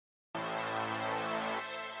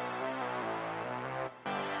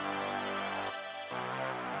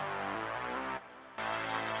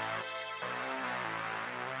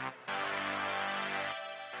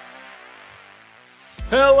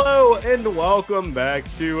Hello and welcome back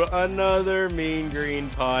to another Mean Green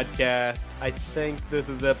podcast. I think this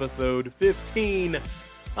is episode 15.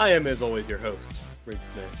 I am, as always, your host, Reed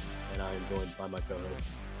Smith, and I am joined by my co-host,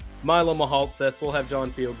 Milo Mahaltses. We'll have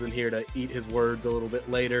John Fields in here to eat his words a little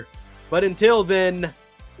bit later. But until then,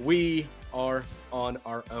 we are on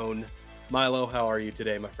our own. Milo, how are you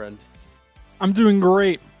today, my friend? I'm doing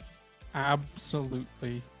great.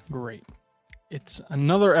 Absolutely great. It's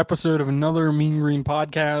another episode of another Mean Green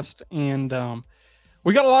podcast, and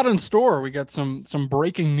we got a lot in store. We got some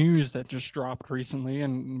breaking news that just dropped recently,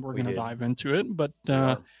 and we're going to dive into it. But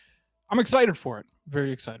I'm excited for it.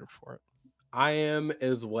 Very excited for it. I am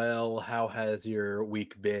as well. How has your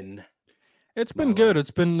week been? It's been good. It's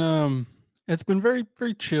been very,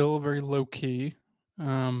 very chill, very low key.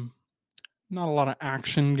 Not a lot of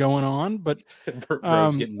action going on, but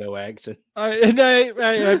Bro's getting no action. I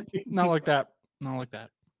not like that. Not like that.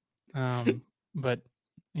 But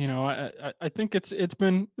you know, I think it's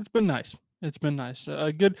been nice. It's been nice.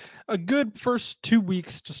 A good first 2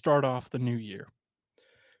 weeks to start off the new year.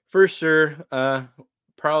 For sure.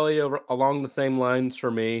 Probably along the same lines for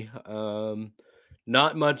me.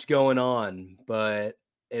 Not much going on, but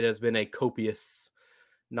it has been a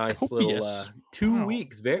nice little 2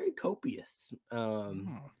 weeks. Very copious.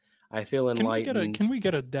 I feel enlightened. Can we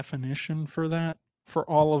get a definition for that for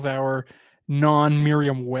all of our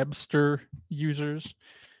non-Merriam-Webster users?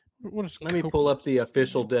 Let me pull up the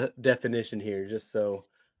official definition here, just so.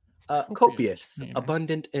 Copious, yeah.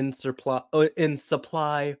 Abundant in supply,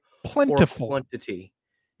 plentiful, or quantity.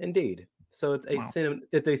 Indeed. So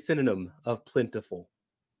it's a synonym of plentiful.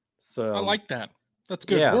 So I like that. That's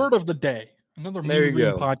good. Yeah. Word of the day. Another Mean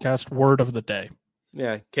Green podcast word of the day.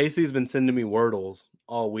 Yeah, Casey's been sending me Wordles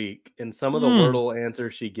all week, and some of the Wordle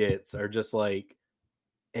answers she gets are just like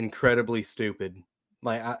incredibly stupid.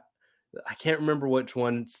 Like I can't remember which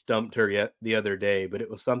one stumped her yet the other day, but it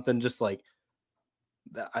was something just like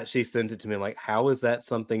she sent it to me. Like, how is that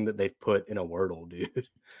something that they've put in a Wordle, dude?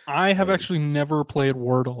 I have actually never played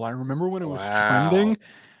Wordle. I remember when it was trending.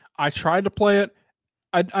 I tried to play it.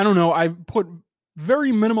 I don't know. I put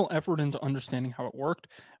very minimal effort into understanding how it worked,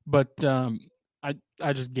 but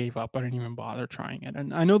I just gave up. I didn't even bother trying it.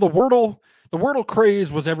 And I know the Wordle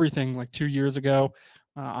craze was everything like 2 years ago.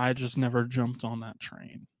 I just never jumped on that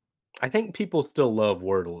train. I think people still love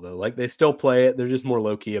Wordle though. Like they still play it. They're just more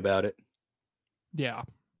low key about it. Yeah,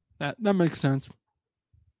 that makes sense.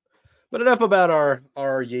 But enough about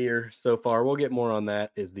our year so far. We'll get more on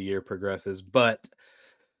that as the year progresses. But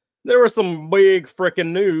there was some big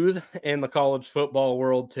freaking news in the college football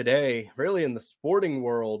world today. Really in the sporting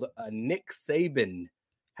world, Nick Saban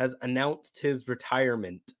has announced his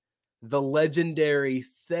retirement. The legendary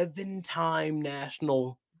 7-time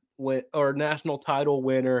national title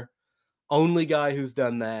winner, only guy who's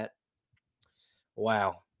done that.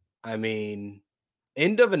 Wow. I mean,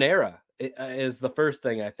 end of an era is the first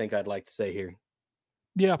thing I think I'd like to say here.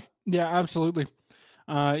 Yeah, absolutely.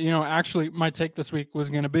 Actually, my take this week was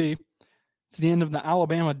going to be it's the end of the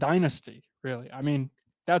Alabama dynasty, really. I mean,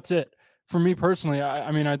 that's it. For me personally,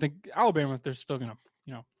 I think Alabama, they're still going to,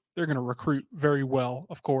 they're going to recruit very well,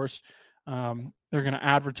 of course. They're going to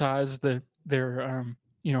advertise their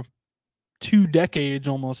 2 decades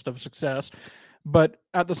almost of success. But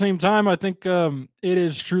at the same time, I think it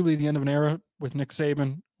is truly the end of an era with Nick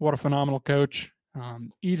Saban. What a phenomenal coach.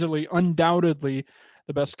 Easily, undoubtedly,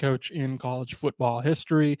 the best coach in college football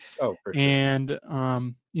history. Oh, for sure. And,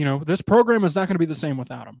 this program is not going to be the same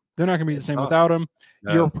without him. They're not going to be the same without him.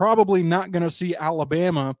 No. You're probably not going to see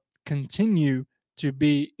Alabama continue to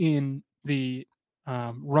be in the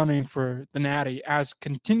running for the Natty as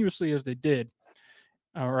continuously as they did,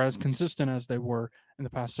 or as consistent as they were in the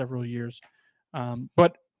past several years.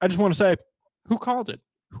 But I just want to say, who called it?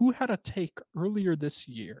 Who had a take earlier this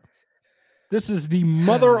year? This is the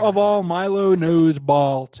mother of all Milo knows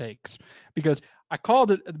ball takes, because I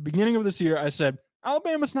called it at the beginning of this year. I said,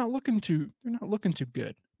 Alabama's not looking too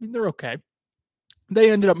good. I mean, they're okay.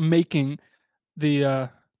 They ended up making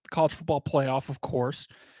the college football playoff, of course.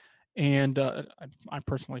 And I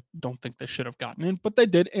personally don't think they should have gotten in, but they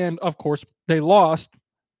did. And of course they lost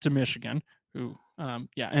to Michigan, who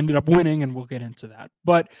ended up winning, and we'll get into that.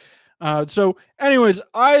 But so anyways,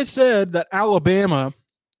 I said that Alabama,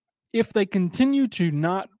 if they continue to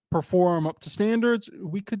not perform up to standards,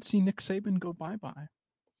 we could see Nick Saban go bye-bye.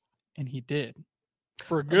 And he did.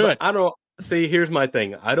 For good. But I don't see, here's my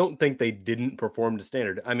thing. I don't think they didn't perform to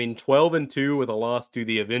standard. I mean, 12-2 with a loss to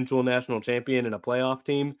the eventual national champion and a playoff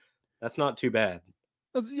team, that's not too bad.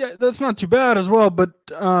 That's not too bad as well, but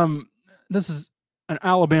this is an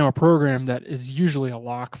Alabama program that is usually a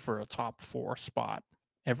lock for a top 4 spot.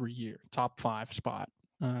 every year, top 5 spot.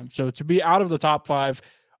 So to be out of the top 5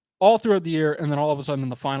 all throughout the year, and then all of a sudden in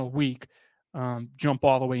the final week, jump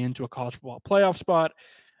all the way into a college football playoff spot.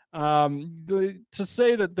 To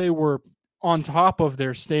say that they were on top of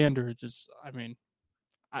their standards is, I mean,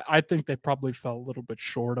 I think they probably fell a little bit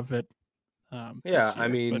short of it. Yeah, year, I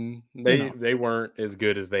mean, but, they weren't as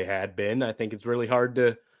good as they had been. I think it's really hard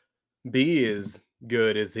to be as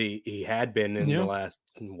good as he had been in the yeah, last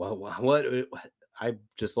what I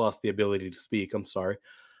just lost the ability to speak. I'm sorry.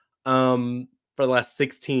 For the last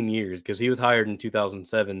 16 years, because he was hired in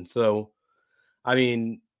 2007. So, I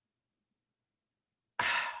mean,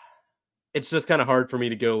 it's just kind of hard for me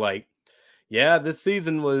to go like, yeah, this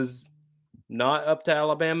season was not up to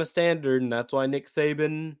Alabama standard, and that's why Nick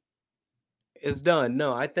Saban is done.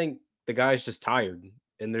 No, I think the guy's just tired,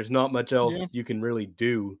 and there's not much yeah. else you can really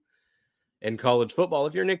do in college football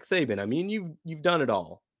if you're Nick Saban. I mean, you've done it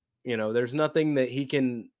all. There's nothing that he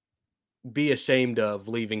can be ashamed of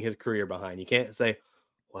leaving his career behind. You can't say,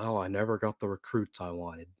 "Well, I never got the recruits I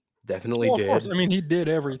wanted." Definitely Well, of course. did. I mean, he did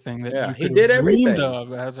everything that Yeah, you he could have did dreamed everything.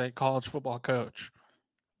 of as a college football coach.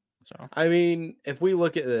 So, I mean, if we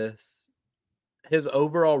look at this, his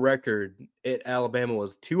overall record at Alabama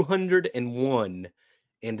was 201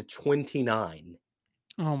 and 29.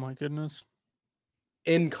 oh my goodness.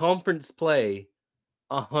 In conference play,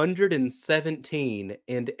 117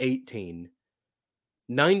 and 18.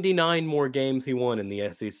 99 more games he won in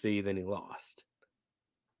the SEC than he lost.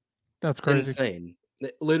 That's crazy. Insane.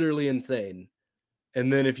 Literally insane.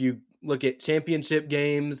 And then if you look at championship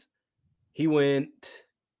games, he went,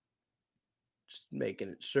 just making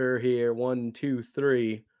it sure here, 1, 2,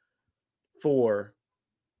 3, 4,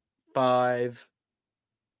 5,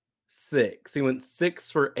 6. He went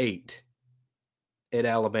 6 for 8 at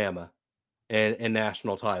Alabama and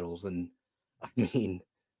national titles. And I mean,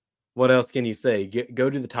 what else can you say? Go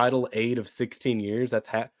to the title 8 of 16 years. That's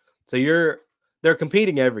so they're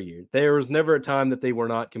competing every year. There was never a time that they were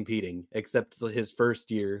not competing, except his first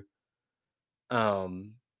year.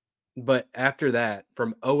 But after that,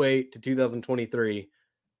 from 08 to 2023,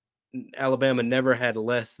 Alabama never had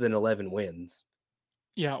less than 11 wins.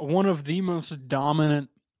 Yeah, one of the most dominant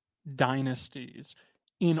dynasties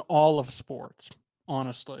in all of sports,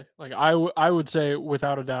 honestly. Like I would say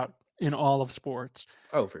without a doubt in all of sports.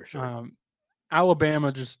 Oh, for sure.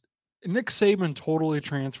 Alabama just Nick Saban totally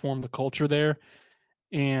transformed the culture there,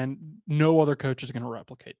 and no other coach is going to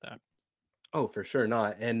replicate that. Oh, for sure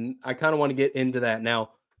not. And I kind of want to get into that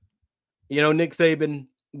now. Nick Saban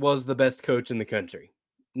was the best coach in the country.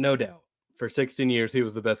 No doubt. For 16 years, he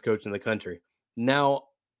was the best coach in the country. Now,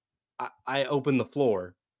 I open the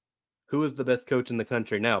floor. Who is the best coach in the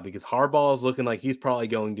country now? Because Harbaugh is looking like he's probably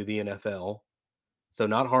going to the NFL. So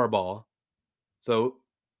not Harbaugh. So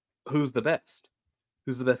who's the best?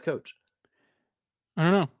 Who's the best coach? I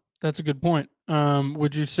don't know. That's a good point.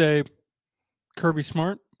 Would you say Kirby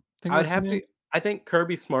Smart? I think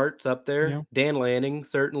Kirby Smart's up there. Yeah. Dan Lanning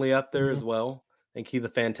certainly up there as well. I think he's a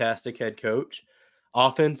fantastic head coach.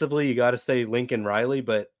 Offensively, you got to say Lincoln Riley,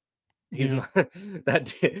 but he's not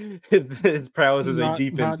his prowess as a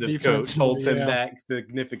defensive coach holds him back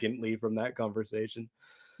significantly from that conversation.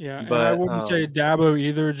 Yeah, but and I wouldn't say Dabo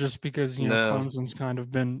either, just because no. Clemson's kind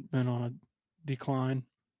of been on a decline.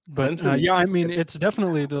 But Clemson, yeah, I mean, it's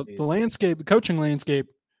definitely the landscape, the coaching landscape.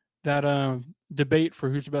 That debate for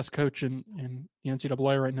who's the best coach in the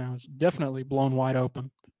NCAA right now is definitely blown wide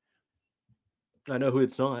open. I know who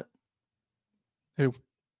it's not. Who?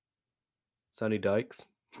 Sonny Dykes.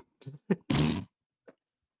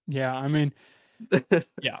 Yeah, I mean,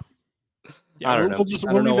 yeah. I don't know.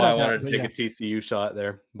 I don't know why I wanted to take a TCU shot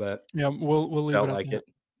there, but yeah, we'll leave it like it.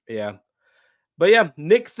 Yeah, but yeah,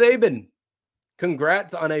 Nick Saban,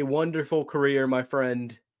 congrats on a wonderful career, my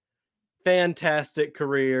friend. Fantastic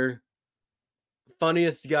career.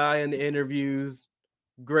 Funniest guy in the interviews.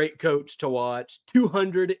 Great coach to watch.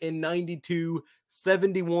 292,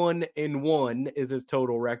 71 and 1 is his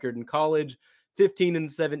total record in college. 15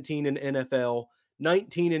 and 17 in NFL.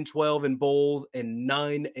 19 and 12 in bowls, and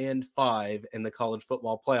 9 and 5 in the college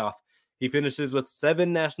football playoff. He finishes with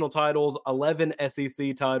 7 national titles, 11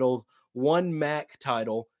 SEC titles, 1 MAC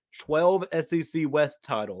title, 12 SEC West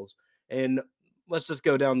titles. And let's just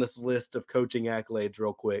go down this list of coaching accolades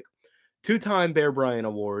real quick. 2-time Bear Bryant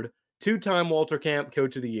Award, 2-time Walter Camp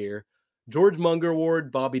Coach of the Year, George Munger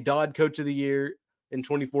Award, Bobby Dodd Coach of the Year in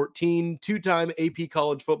 2014, 2-time AP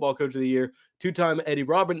College Football Coach of the Year, 2-time Eddie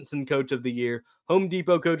Robinson Coach of the Year, Home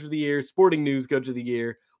Depot Coach of the Year, Sporting News Coach of the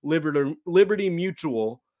Year, Liberty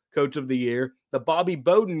Mutual Coach of the Year, the Bobby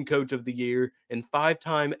Bowden Coach of the Year, and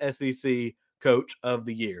 5-time SEC Coach of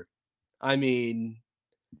the Year. I mean,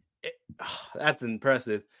 That's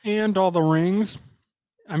impressive. And all the rings.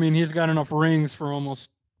 I mean, he's got enough rings for almost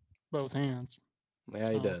both hands.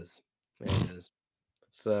 Yeah, he does. Yeah, he does.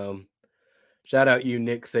 So, shout out you,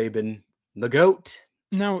 Nick Saban, the GOAT.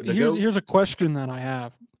 Now, here's a question that I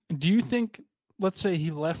have. Do you think, let's say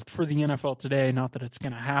he left for the NFL today, not that it's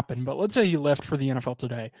going to happen, but let's say he left for the NFL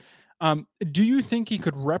today. Do you think he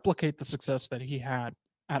could replicate the success that he had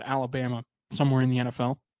at Alabama somewhere in the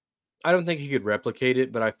NFL? I don't think he could replicate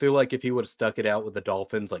it, but I feel like if he would have stuck it out with the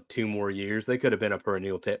Dolphins like 2 more years, they could have been a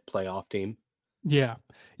perennial playoff team. Yeah.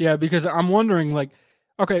 Yeah, because I'm wondering, like,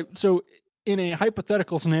 okay, so in a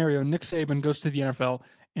hypothetical scenario, Nick Saban goes to the NFL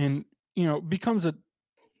and, becomes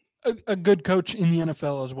a good coach in the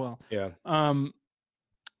NFL as well. Yeah.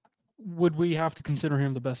 Would we have to consider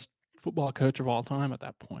him the best football coach of all time at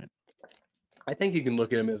that point? I think you can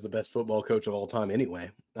look at him as the best football coach of all time anyway.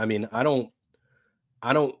 I mean, I don't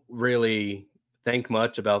really think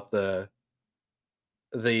much about the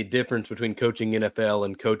difference between coaching NFL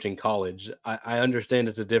and coaching college. I understand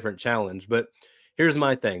it's a different challenge, but here's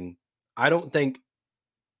my thing. I think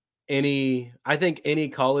any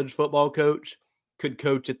college football coach could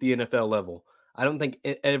coach at the NFL level. I don't think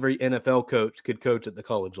every NFL coach could coach at the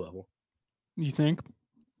college level. You think?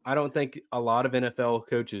 I don't think a lot of NFL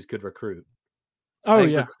coaches could recruit. Oh,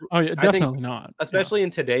 yeah. Definitely not. Especially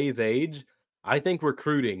in today's age, I think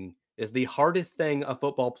recruiting is the hardest thing a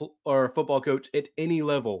football coach at any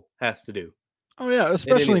level has to do. Oh, yeah,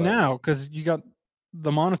 especially now because you got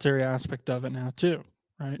the monetary aspect of it now too,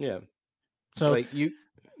 right? Yeah. So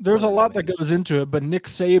there's a lot that goes into it, but Nick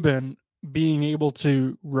Saban being able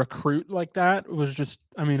to recruit like that was just,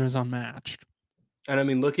 it was unmatched.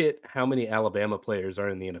 And look at how many Alabama players are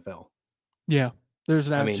in the NFL. Yeah, there's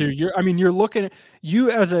that too. You're looking at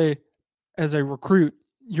you as a recruit,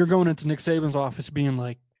 you're going into Nick Saban's office being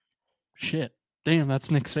like, shit, damn,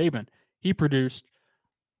 that's Nick Saban. He produced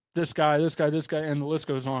this guy, and the list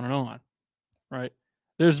goes on, right?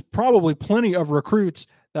 There's probably plenty of recruits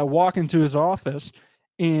that walk into his office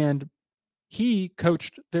and he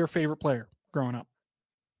coached their favorite player growing up.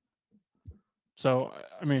 So,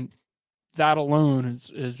 that alone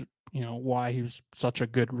is why he was such a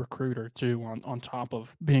good recruiter too, on top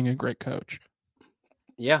of being a great coach.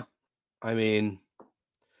 Yeah. We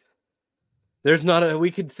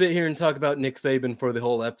could sit here and talk about Nick Saban for the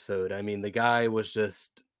whole episode. The guy was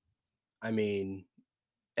just,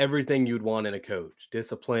 everything you'd want in a coach.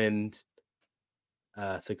 Disciplined,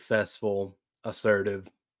 successful, assertive,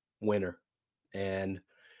 winner. And,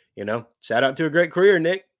 shout out to a great career,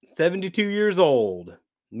 Nick. 72 years old.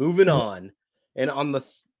 Moving on. And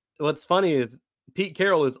what's funny is Pete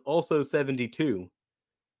Carroll is also 72.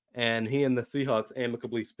 And he and the Seahawks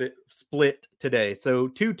amicably split today. So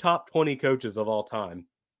 2 top 20 coaches of all time.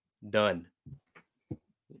 Done.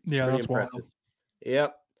 Yeah, pretty that's impressive. Wild.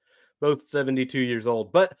 Yep. Both 72 years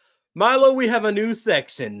old. But Milo, we have a new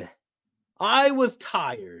section. I was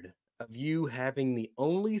tired of you having the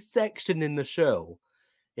only section in the show.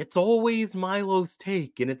 It's always Milo's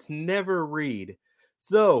take, and it's never Reed.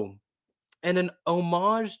 So, and an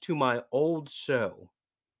homage to my old show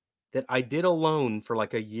that I did alone for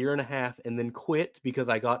like a year and a half and then quit because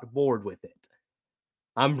I got bored with it.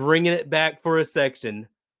 I'm bringing it back for a section.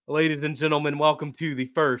 Ladies and gentlemen, welcome to the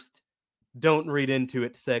first Don't Read Into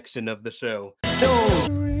It section of the show.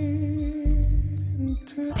 Don't read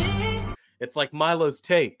into it. It's like Milo's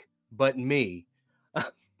take, but me.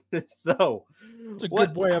 So it's a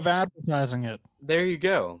good way of advertising it. There you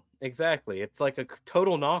go. Exactly. It's like a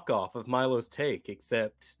total knockoff of Milo's take,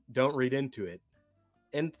 except don't read into it.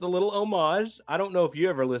 And it's a little homage. I don't know if you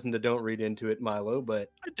ever listened to Don't Read Into It, Milo,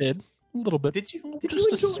 but I did a little bit. Did you?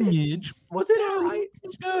 Just a smidge. Was it all right? It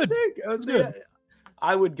was good. There you go. It's good.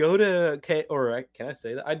 I would go to can I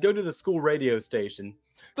say that? I'd go to the school radio station.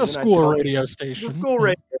 The school radio station. The school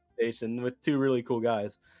radio station with 2 really cool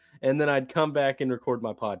guys. And then I'd come back and record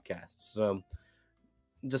my podcast. So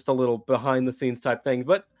just a little behind the scenes type thing.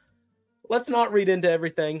 But let's not read into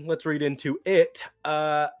everything. Let's read into it.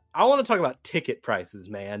 I want to talk about ticket prices,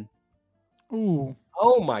 man. Ooh.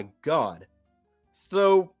 Oh my God.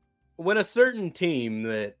 So when a certain team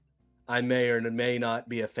that I may or may not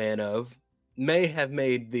be a fan of may have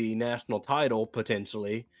made the national title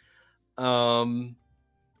potentially,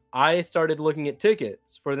 I started looking at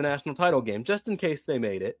tickets for the national title game just in case they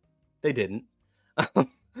made it. They didn't.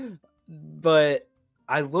 But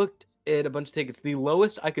I looked at a bunch of tickets. The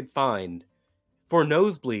lowest I could find for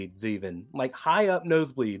nosebleeds, even like high up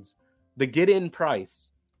nosebleeds, the get-in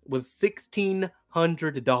price was $1,600.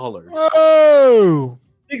 Whoa!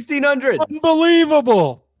 $1,600.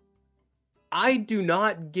 Unbelievable. I do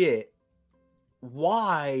not get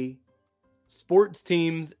why sports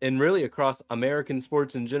teams and really across American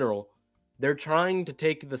sports in general, they're trying to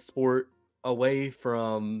take the sport away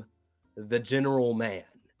from the general man.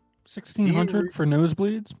 1,600 for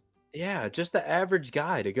nosebleeds? Yeah, just the average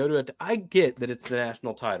guy to go to it. I get that it's the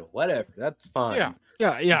national title. Whatever. That's fine.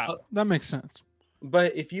 Yeah. That makes sense.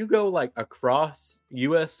 But if you go like across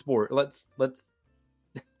US sport, let's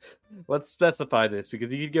specify this,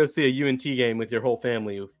 because you could go see a UNT game with your whole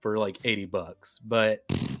family for like $80. But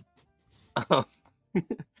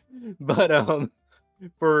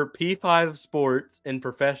for P5 sports and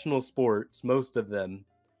professional sports, most of them,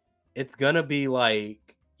 it's gonna be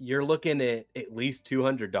like you're looking at least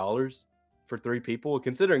 $200 for 3 people,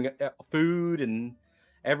 considering food and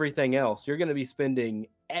everything else. You're gonna be spending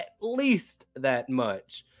at least that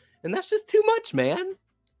much, and that's just too much, man.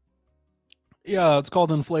 Yeah, it's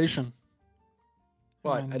called inflation.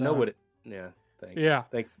 Well, I know what it. Yeah, thanks. Yeah,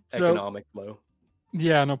 thanks. Economic flow.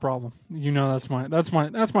 Yeah, no problem. That's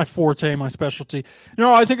my forte, my specialty.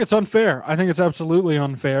 No, I think it's unfair. I think it's absolutely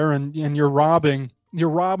unfair, and you're robbing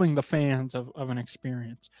the fans of an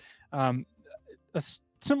experience. A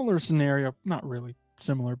similar scenario, not really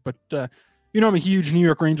similar, but I'm a huge New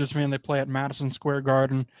York Rangers fan. They play at Madison Square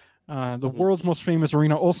Garden, the world's most famous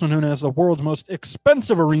arena, also known as the world's most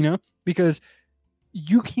expensive arena, because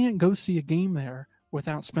you can't go see a game there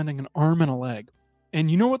without spending an arm and a leg. And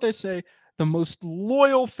you know what they say? The most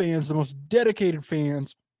loyal fans, the most dedicated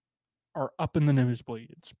fans are up in the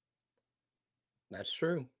nosebleeds. That's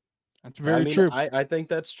true. That's very true. I think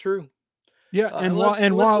that's true. Yeah,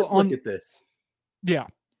 let's look at this. Yeah.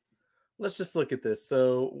 Let's just look at this.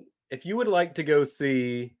 So if you would like to go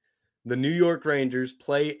see the New York Rangers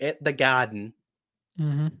play at the Garden,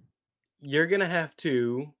 you're going to have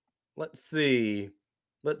to, let's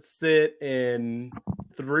sit in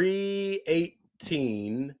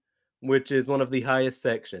 318, which is one of the highest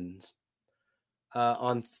sections.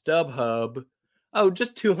 On StubHub,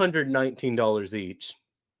 just $219 each.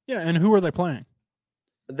 Yeah, and who are they playing?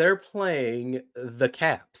 They're playing the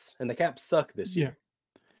Caps, and the Caps suck this year.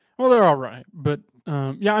 Well, they're all right, but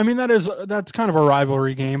that's kind of a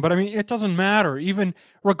rivalry game. But I mean, it doesn't matter, even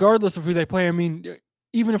regardless of who they play. I mean,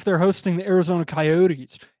 even if they're hosting the Arizona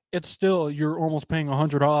Coyotes, it's still, you're almost paying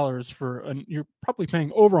 $100 you're probably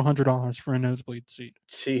paying over $100 for a nosebleed seat.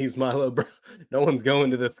 Jeez, Milo, bro, no one's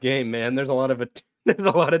going to this game, man. There's a lot of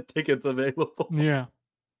tickets available. Yeah.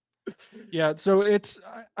 So it's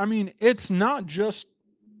not just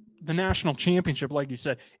the national championship, like you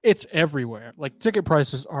said. It's everywhere. Like, ticket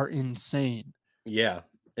prices are insane. Yeah,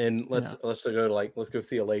 and let's go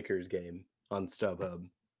see a Lakers game on StubHub.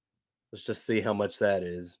 Let's just see how much that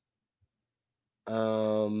is.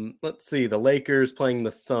 Let's see, the Lakers playing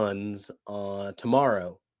the Suns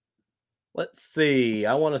tomorrow. Let's see.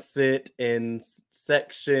 I want to sit in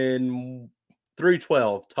section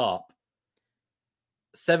 312 top.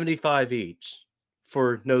 $75 each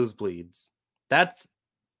for nosebleeds. That's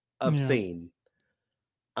obscene.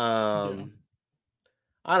 I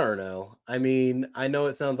don't know. I mean, I know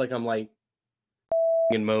it sounds like I'm like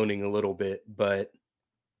and moaning a little bit, but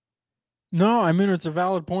no, I mean, it's a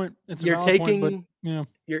valid point. You're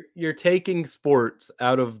taking sports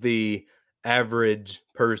out of the average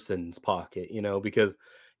person's pocket, because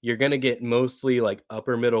you're going to get mostly like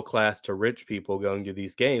upper middle class to rich people going to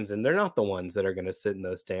these games, and they're not the ones that are going to sit in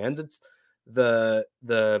those stands. It's the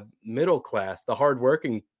middle class, the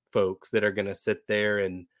hardworking folks that are going to sit there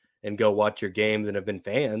and go watch your games and have been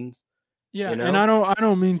fans. Yeah, and I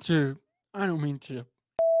don't mean to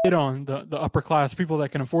hit on the upper class people that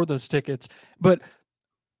can afford those tickets, but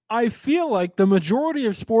I feel like the majority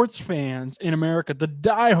of sports fans in America, the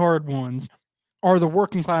diehard ones, are the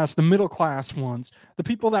working class, the middle class ones, the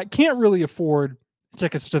people that can't really afford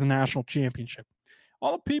tickets to the national championship.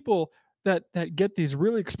 All the people that get these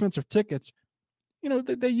really expensive tickets,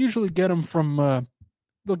 they usually get them from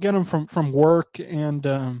work, and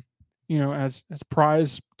as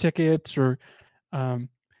prize tickets, or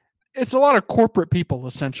it's a lot of corporate people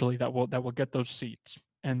essentially that will get those seats,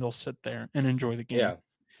 and they'll sit there and enjoy the game. Yeah.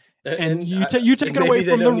 And you take it away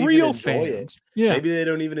from the real fans. Yeah. Maybe they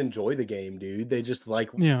don't even enjoy the game, dude. They just are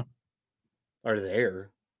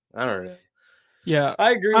there. I don't know. Yeah.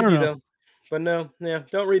 I agree with you though. But no,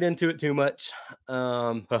 don't read into it too much.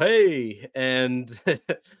 Hey, and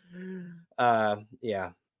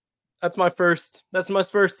That's my first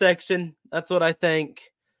section. That's what I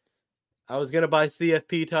think. I was going to buy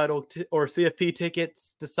CFP CFP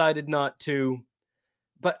tickets, decided not to.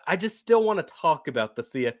 But I just still want to talk about the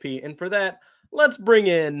CFP. And for that, let's bring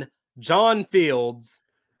in John Fields.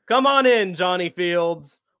 Come on in, Johnny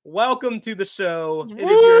Fields. welcome to the show.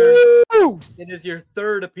 It is your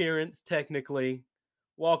third appearance, technically.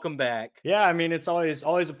 Welcome back. Yeah, I mean, it's always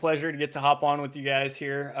a pleasure to get to hop on with you guys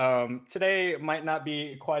here. Today might not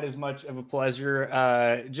be quite as much of a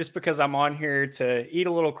pleasure, just because I'm on here to eat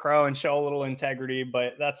a little crow and show a little integrity,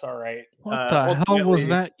 but that's all right. What the hell was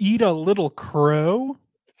that? Eat a little crow?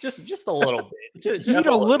 Just a little bit. Just eat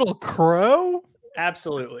a little crow?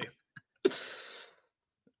 Absolutely.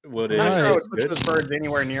 I'm not sure I would put those birds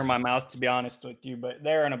anywhere near my mouth, to be honest with you, but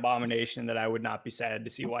they're an abomination that I would not be sad to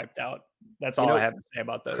see wiped out. That's all I have to say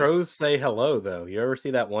about those. Crows say hello, though. You ever see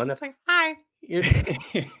that one that's like, hi?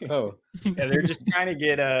 Oh. Yeah, they're just trying to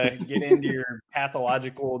get into your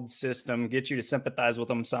pathological system, get you to sympathize with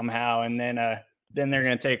them somehow, and then they're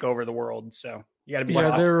going to take over the world. So you got to be.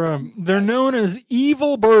 Yeah, they're known as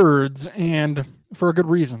evil birds, and for a good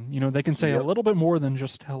reason. You know, they can say a little bit more than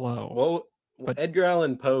just hello. Well, but Edgar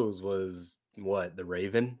Allan Poe's was what? The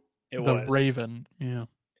Raven? The Raven, yeah.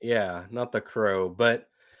 Yeah, not the crow. But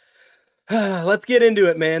let's get into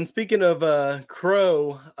it, man. Speaking of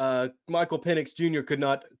crow, Michael Penix Jr. could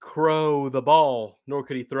not crow the ball, nor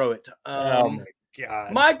could he throw it. Oh, my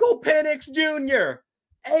God. Michael Penix Jr.,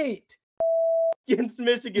 8 against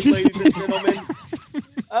Michigan, ladies and gentlemen.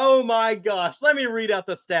 Oh my gosh. Let me read out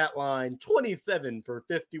the stat line. 27 for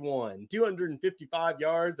 51, 255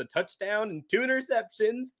 yards, a touchdown, and 2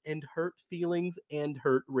 interceptions, and hurt feelings and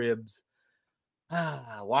hurt ribs.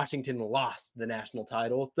 Washington lost the national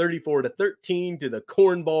title 34-13 to the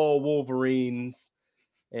Cornball Wolverines.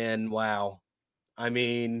 And wow. I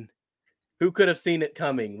mean, who could have seen it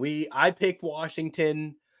coming? I picked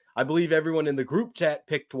Washington. I believe everyone in the group chat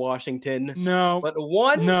picked Washington. No, but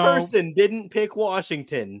one person didn't pick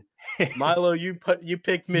Washington. Milo, you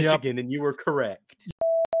picked Michigan, and you were correct.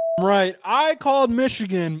 Right. I called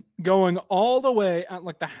Michigan going all the way at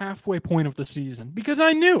like the halfway point of the season because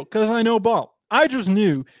I know ball. I just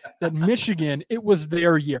knew that Michigan, it was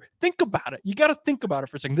their year. Think about it. You got to think about it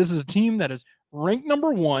for a second. This is a team that is ranked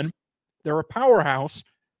number 1. They're a powerhouse.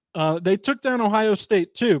 They took down Ohio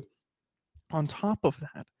State too. On top of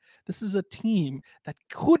that, this is a team that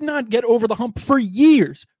could not get over the hump for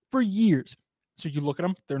years. So you look at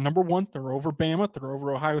them, they're number 1, they're over Bama, they're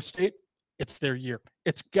over Ohio State. It's their year.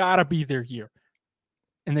 It's got to be their year.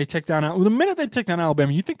 And they take down, the minute they take down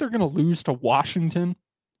Alabama, you think they're going to lose to Washington?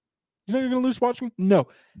 You think they're going to lose to Washington? No.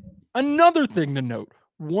 Another thing to note,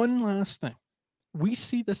 one last thing. We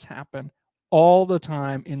see this happen all the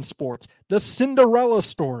time in sports. The Cinderella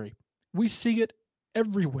story. We see it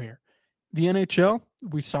everywhere. The NHL,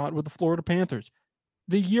 we saw it with the Florida Panthers.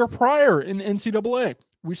 The year prior in NCAA,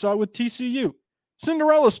 we saw it with TCU.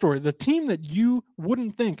 Cinderella story, the team that you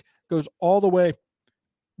wouldn't think goes all the way,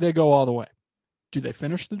 they go all the way. Do they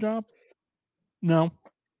finish the job? No.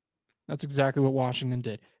 That's exactly what Washington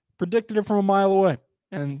did. Predicted it from a mile away.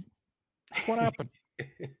 And what happened?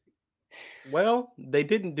 Well, they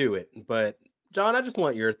didn't do it, but John, I just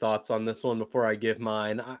want your thoughts on this one before I give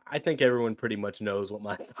mine. I think everyone pretty much knows what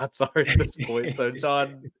my thoughts are at this point. So,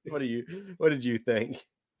 John, what did you think?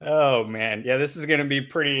 Oh man, yeah, this is going to be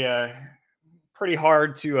pretty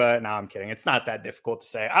hard to. No, I'm kidding. It's not that difficult to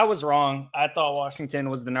say. I was wrong. I thought Washington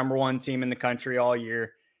was the number 1 team in the country all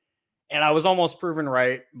year, and I was almost proven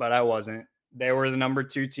right, but I wasn't. They were the number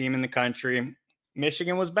 2 team in the country.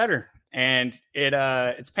 Michigan was better. And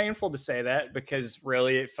it's painful to say that because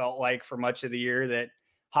really it felt like for much of the year that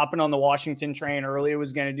hopping on the Washington train early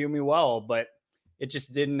was going to do me well, but it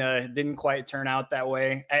just didn't quite turn out that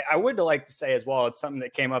way. I would like to say as well, it's something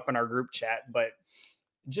that came up in our group chat, but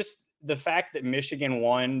just the fact that Michigan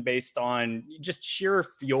won based on just sheer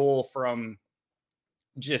fuel from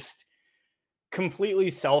just completely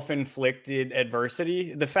self-inflicted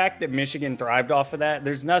adversity. The fact that Michigan thrived off of that,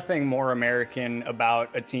 there's nothing more American about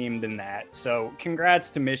a team than that. So congrats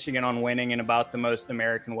to Michigan on winning in about the most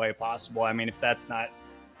American way possible. I mean, if that's not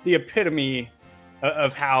the epitome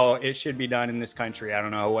of how it should be done in this country, I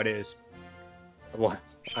don't know what is. What?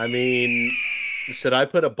 I mean, should I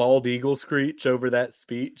put a bald eagle screech over that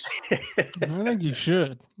speech? I think you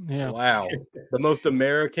should. Yeah. Wow. The most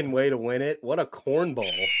American way to win it. What a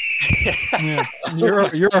cornball. Yeah. You're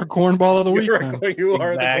our cornball of the week. You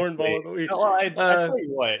are the cornball of the week. Well, I tell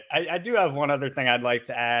you what, I do have one other thing I'd like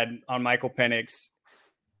to add on Michael Penix.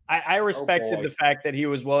 I respected the fact that he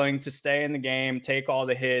was willing to stay in the game, take all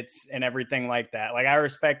the hits and everything like that. Like I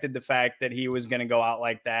respected the fact that he was going to go out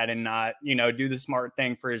like that and not, do the smart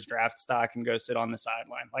thing for his draft stock and go sit on the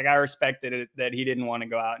sideline. Like I respected it that he didn't want to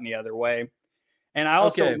go out any other way. And I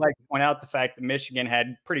also like to point out the fact that Michigan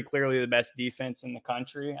had pretty clearly the best defense in the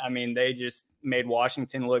country. I mean, they just made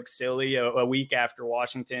Washington look silly a week after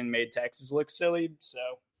Washington made Texas look silly. So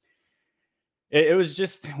it was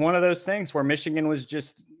just one of those things where Michigan was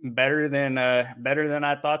just better than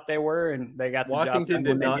I thought they were, and they got the job done. Washington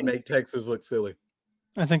did not make Texas look silly.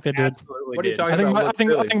 I think they did. Absolutely What are you did. talking about? I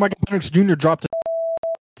think Michael Penix Jr. dropped it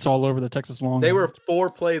all over the Texas Longhorns. They were 4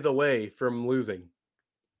 plays away from losing.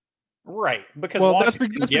 Right, because that's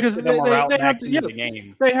because they had to, the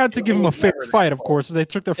game. They had to give them a fair fight, of course. So they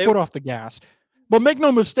took their foot off the gas. But make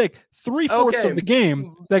no mistake, 3/4 of the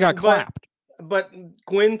game they got clapped. But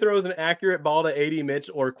Quinn throws an accurate ball to A.D.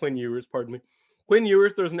 Mitchell, or Quinn Ewers, pardon me. Quinn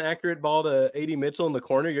Ewers throws an accurate ball to A.D. Mitchell in the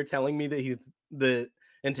corner. You're telling me that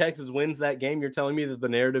and Texas wins that game. You're telling me that the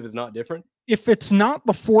narrative is not different. If it's not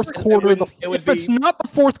the fourth quarter,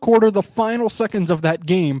 the final seconds of that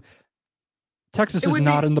game, Texas is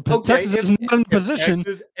not in the position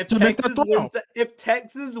to make that throw. If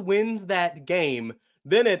Texas wins that game,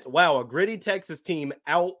 then it's a gritty Texas team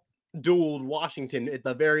out-dueled Washington at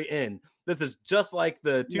the very end. This is just like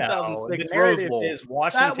the 2006 Rose Bowl.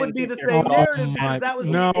 That would be the same narrative. That was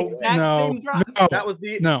the exact same drive. That was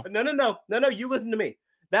the no. You listen to me.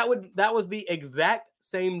 That was the exact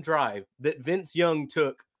same drive that Vince Young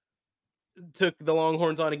took the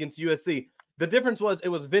Longhorns on against USC. The difference was it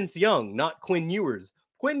was Vince Young, not Quinn Ewers.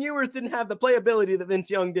 Quinn Ewers didn't have the playability that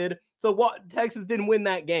Vince Young did, so Texas didn't win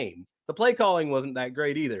that game. The play calling wasn't that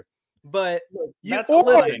great either. But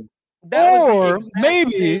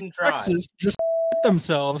maybe Texas just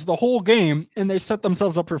themselves the whole game and they set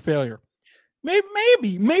themselves up for failure.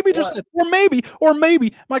 Maybe Michael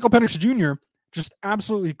Penix Jr. just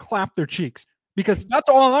absolutely clapped their cheeks, because that's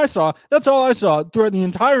all I saw. That's all I saw throughout the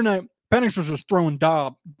entire night. Penix was just throwing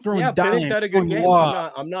Penix had a good game.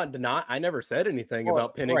 I'm not denying. I never said anything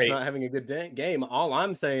about Penix not having a good game. All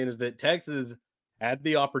I'm saying is that Texas had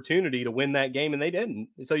the opportunity to win that game and they didn't.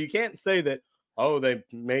 So you can't say that, they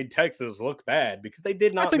made Texas look bad, because they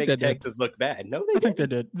did not make Texas look bad. No, I think they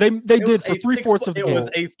did. They did for 3/4 of the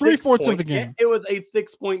game. 3/4 of the game. It was a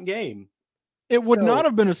 6-point game. It would not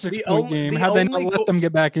have been a 6-point game had they not let them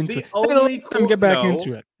get back into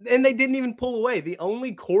it. And they didn't even pull away. The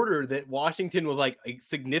only quarter that Washington was like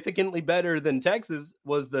significantly better than Texas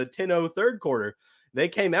was the 10-0 third quarter. They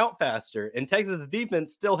came out faster, and Texas'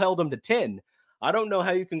 defense still held them to 10. I don't know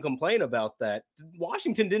how you can complain about that.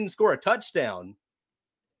 Washington didn't score a touchdown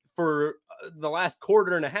for the last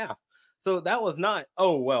quarter and a half. So that was not,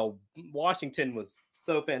 Washington was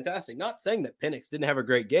so fantastic. Not saying that Penix didn't have a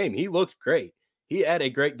great game. He looked great. He had a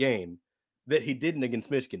great game that he didn't against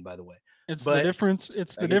Michigan, by the way. The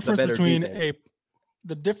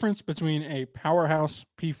difference between a powerhouse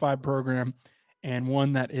P5 program and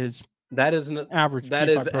one that is an average. That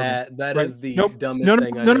P5 is program. is the dumbest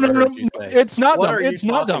thing I've ever heard you say. It's not what dumb. Are you it's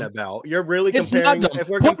not dumb. About? You're really comparing. If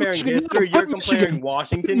we're comparing history, you're comparing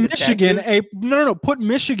Washington to Michigan. Texas. Put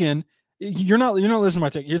Michigan. You're not listening to my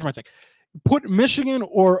take. Here's my take. Put Michigan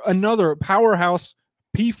or another powerhouse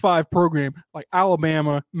P5 program like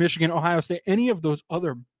Alabama, Michigan, Ohio State, any of those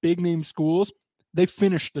other big name schools, they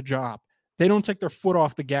finish the job. They don't take their foot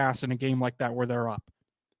off the gas in a game like that where they're up.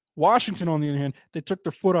 Washington, on the other hand, they took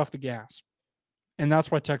their foot off the gas. And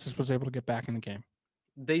that's why Texas was able to get back in the game.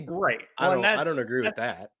 I don't agree with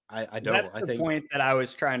that. I don't. That's the point that I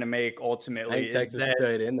was trying to make ultimately. I think Texas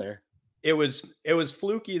stayed in there. It was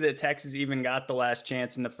fluky that Texas even got the last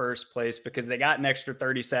chance in the first place, because they got an extra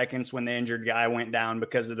 30 seconds when the injured guy went down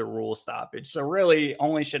because of the rule stoppage. So really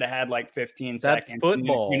only should have had like 15 seconds. That's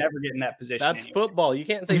football. You never get in that position. That's football. You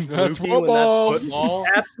can't say that's fluky football. When that's football.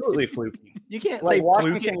 Absolutely fluky. You can't like say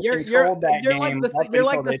Washington fluky.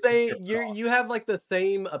 You have like the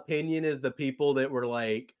same opinion as the people that were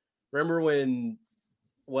like, remember when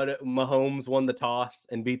Mahomes won the toss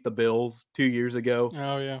and beat the Bills 2 years ago?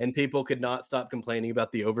 Oh, yeah. And people could not stop complaining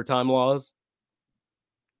about the overtime laws.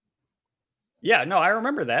 Yeah, no, I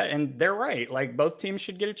remember that. And they're right. Like, both teams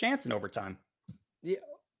should get a chance in overtime. Yeah.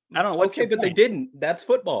 I don't know. But they didn't. That's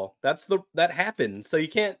football. That happened. So you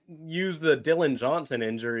can't use the Dylan Johnson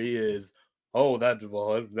injury as,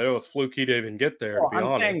 that was fluky to even get there.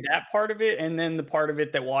 I'm saying that part of it, and then the part of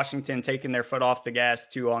it that Washington taking their foot off the gas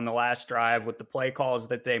too on the last drive with the play calls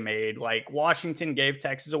that they made. Like, Washington gave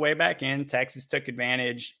Texas a way back in. Texas took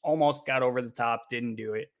advantage, almost got over the top, didn't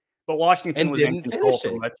do it. But Washington was in control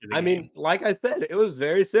for much of the game. mean, like I said, it was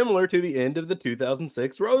very similar to the end of the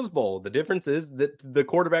 2006 Rose Bowl. The difference is that the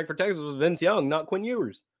quarterback for Texas was Vince Young, not Quinn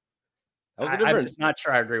Ewers. That was the difference. I'm just not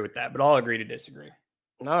sure I agree with that, but I'll agree to disagree.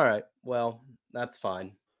 All right. Well, that's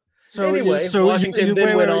fine. So anyway, Washington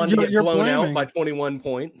then went on to get blown out by 21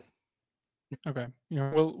 points. Okay.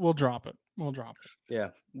 We'll drop it. We'll drop it. Yeah.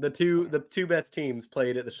 The two best teams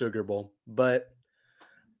played at the Sugar Bowl. But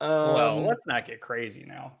let's not get crazy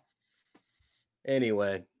now.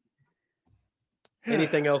 Anyway,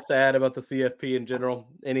 Anything else to add about the CFP in general?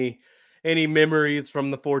 Any memories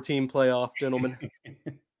from the 4-team playoff, gentlemen?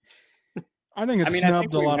 I think it's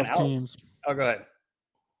snubbed a lot of teams. Oh, go ahead.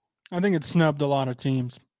 I think it snubbed a lot of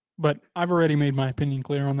teams, but I've already made my opinion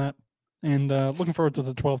clear on that, and looking forward to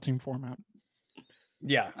the 12-team format.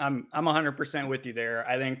 Yeah, I'm 100% with you there.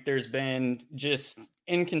 I think there's been just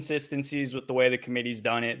inconsistencies with the way the committee's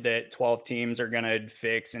done it that 12 teams are going to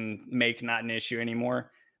fix and make not an issue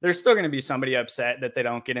anymore. There's still going to be somebody upset that they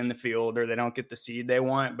don't get in the field or they don't get the seed they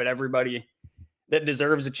want, but everybody that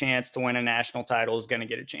deserves a chance to win a national title is going to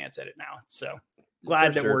get a chance at it now. So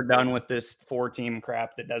glad that we're done with this 4-team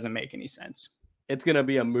crap that doesn't make any sense. It's going to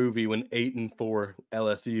be a movie when 8-4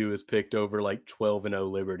 LSU is picked over like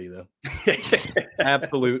 12-0 Liberty, though.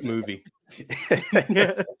 Absolute movie.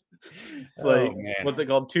 It's like, what's it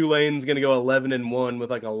called? Tulane's going to go 11-1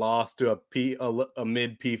 with like a loss to a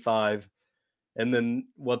mid P5. And then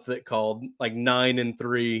what's it called? Like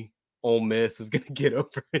 9-3 Ole Miss is going to get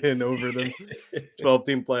over them.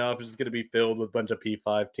 12-team playoff is just going to be filled with a bunch of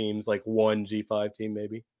P5 teams, like one G5 team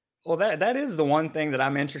maybe. Well, that is the one thing that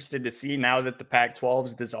I'm interested to see now that the Pac-12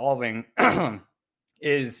 is dissolving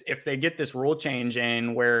is if they get this rule change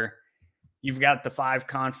in where you've got the five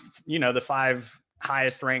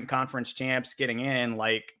highest ranked conference champs getting in,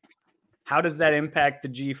 like how does that impact the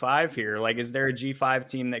G5 here? Like, is there a G5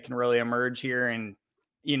 team that can really emerge here and,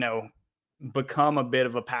 become a bit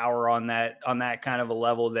of a power on that kind of a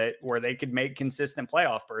level where they could make consistent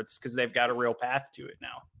playoff berths because they've got a real path to it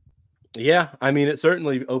now? Yeah, I mean, it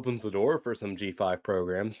certainly opens the door for some G5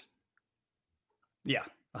 programs. Yeah,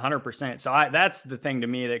 100%. So that's the thing to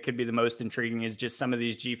me that could be the most intriguing is just some of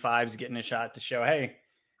these G5s getting a shot to show, hey,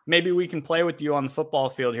 maybe we can play with you on the football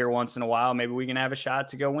field here once in a while. Maybe we can have a shot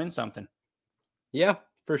to go win something. Yeah,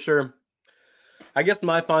 for sure. I guess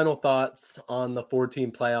my final thoughts on the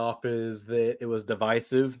 4-team playoff is that it was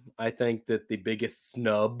divisive. I think that the biggest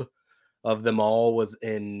snub of them all was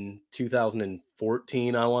in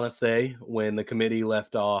 2014, I want to say, when the committee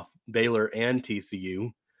left off Baylor and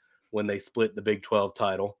TCU when they split the Big 12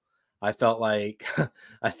 title. I felt like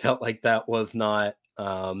that was not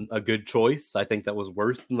a good choice. I think that was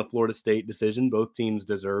worse than the Florida State decision. Both teams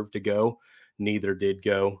deserved to go. Neither did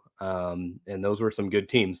go. And those were some good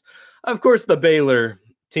teams. Of course, the Baylor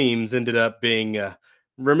teams ended up being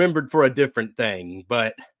remembered for a different thing.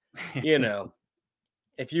 But,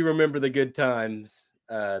 if you remember the good times,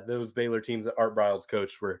 those Baylor teams that Art Briles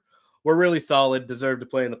coached were really solid, deserved to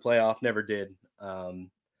play in the playoff, never did.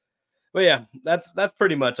 But yeah, that's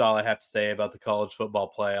pretty much all I have to say about the college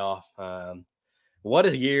football playoff. What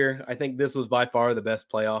a year. I think this was by far the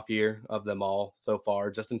best playoff year of them all so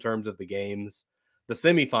far, just in terms of the games. The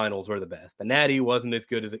semifinals were the best. The Natty wasn't as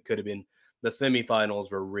good as it could have been. The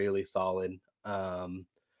semifinals were really solid.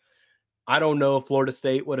 I don't know if Florida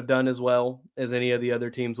State would have done as well as any of the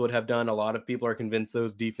other teams would have done. A lot of people are convinced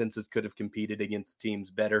those defenses could have competed against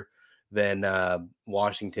teams better than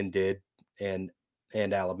Washington did and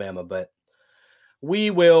Alabama, but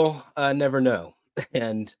we will never know.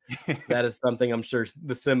 And that is something I'm sure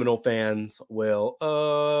the Seminole fans will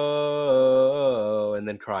and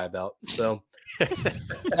then cry about. So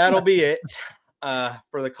that'll be it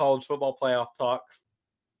for the college football playoff talk.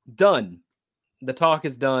 Done. The talk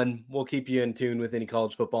is done. We'll keep you in tune with any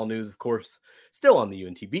college football news, of course, still on the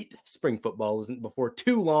UNT beat. Spring football isn't before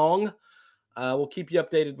too long. We'll keep you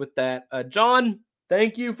updated with that. John,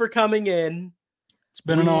 thank you for coming in. It's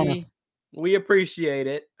been an honor. We appreciate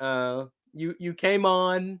it. You came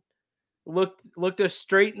on, looked us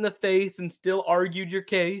straight in the face and still argued your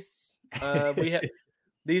case.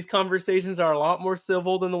 These conversations are a lot more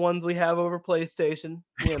civil than the ones we have over PlayStation.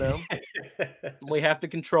 We have to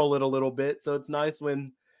control it a little bit, so it's nice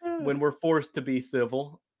when we're forced to be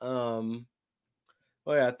civil. Well,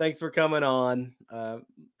 yeah, thanks for coming on.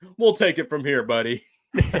 We'll take it from here, buddy.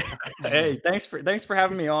 Hey, thanks for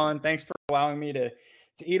having me on. Thanks for allowing me to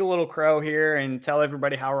eat a little crow here and tell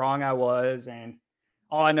everybody how wrong I was. And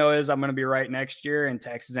all I know is I'm going to be right next year, and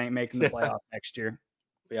Texas ain't making the playoff next year.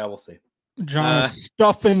 Yeah, we'll see. John is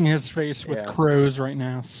stuffing his face with crows right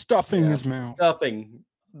now. Stuffing his mouth. Stuffing.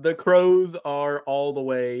 The crows are all the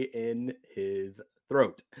way in his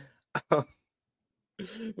throat. But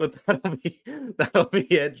that'll be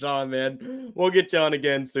it, John, man. We'll get you on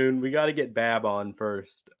again soon. We got to get Bab on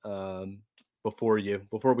first.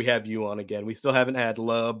 Before we have you on again. We still haven't had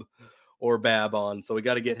Lub or Bab on, so we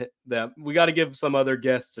got to get them. We got to give some other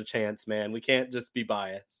guests a chance, man. We can't just be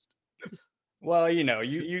biased. Well,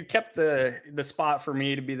 you kept the spot for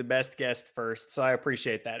me to be the best guest first, so I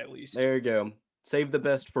appreciate that at least. There you go. Save the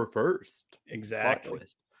best for first. Exactly.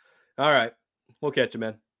 All right. We'll catch you,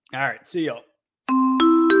 man. All right. See y'all.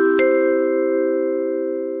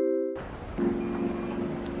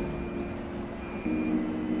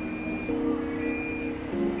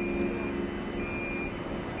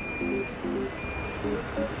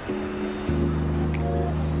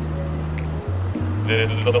 This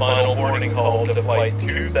is the final warning call to Flight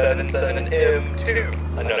 277M to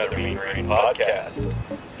another Mean Green podcast.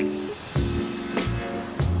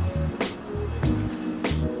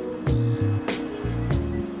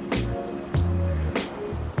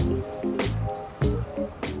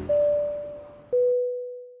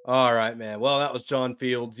 All right, man. Well, that was John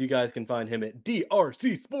Fields. You guys can find him at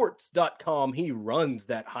drcsports.com. He runs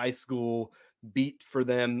that high school beat for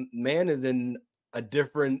them. Man is in a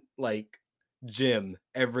different, gym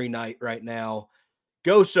every night right now.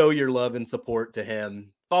 Go show your love and support to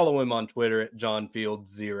him. Follow him on Twitter at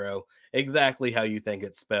JohnField0. Exactly how you think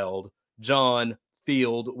it's spelled. John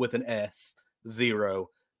Field with an S,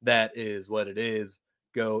 0. That is what it is.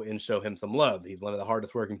 Go and show him some love. He's one of the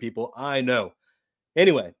hardest working people I know.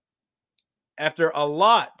 Anyway, after a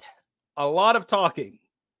lot of talking,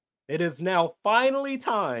 it is now finally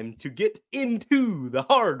time to get into the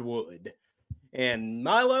hardwood. And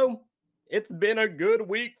Milo, it's been a good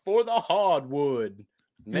week for the hardwood.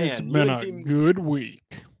 Man, it's been a good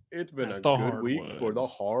week. It's been a good week for the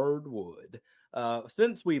hardwood.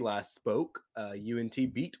 Since we last spoke,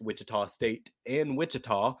 UNT beat Wichita State in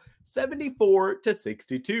Wichita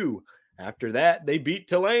 74-62. After that, they beat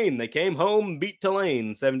Tulane. They came home, beat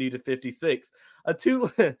Tulane 70-56. A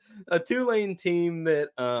Tulane team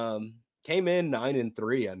that came in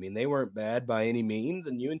 9-3. I mean, they weren't bad by any means,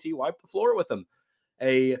 and UNT wiped the floor with them.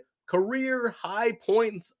 A career high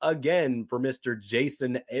points again for Mr.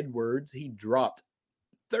 Jason Edwards. He dropped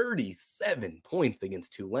 37 points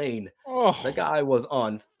against Tulane. Oh. The guy was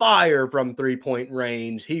on fire from three-point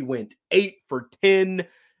range. He went 8 for 10.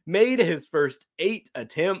 Made his first 8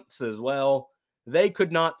 attempts as well. They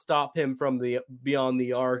could not stop him from the beyond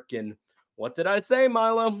the arc. And what did I say,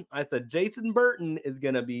 Milo? I said Jason Burton is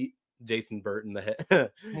going to be Jason Burton. A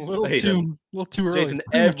little too early. Jason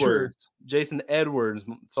Edwards. Jason Edwards.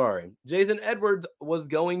 Sorry. Jason Edwards was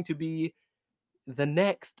going to be the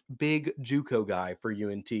next big JUCO guy for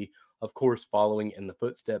UNT. Of course, following in the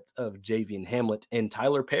footsteps of Javian Hamlet and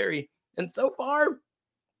Tyler Perry. And so far,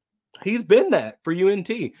 he's been that for UNT.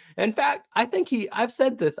 In fact, I've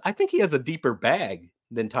said this, I think he has a deeper bag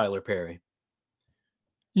than Tyler Perry.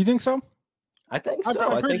 You think so? I think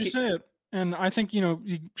so. I've heard you say it. And I think, you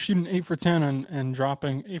shooting 8 for 10 and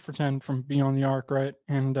dropping 8 for 10 from beyond the arc, right?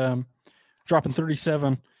 And dropping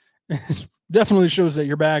 37 definitely shows that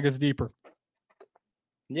your bag is deeper.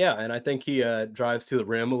 Yeah, and I think he drives to the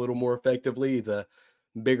rim a little more effectively. He's a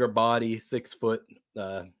bigger body, 6 foot,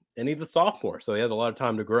 and he's a sophomore, so he has a lot of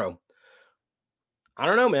time to grow. I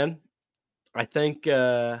don't know, man. I think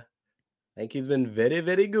he's been very,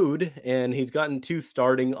 very good, and he's gotten 2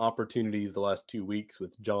 starting opportunities the last 2 weeks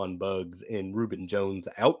with John Buggs and Reuben Jones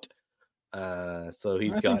out. So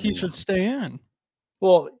I think he should stay in.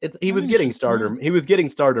 Well, he was getting starter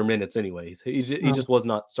minutes anyways. He just was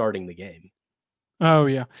not starting the game. Oh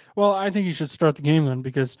yeah. Well, I think he should start the game then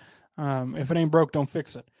because if it ain't broke, don't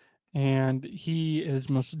fix it. And he is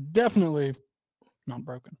most definitely not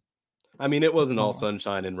broken. I mean, it wasn't all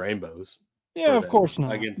sunshine and rainbows. Yeah, of course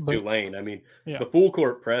not. Against Tulane. I mean, the full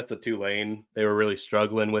court press of Tulane, they were really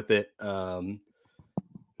struggling with it. When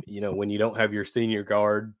you don't have your senior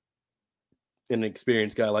guard, an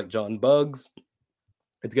experienced guy like John Buggs,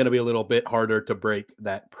 it's going to be a little bit harder to break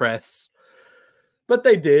that press. But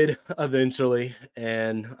they did eventually.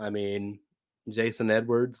 And, I mean, Jason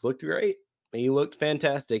Edwards looked great. He looked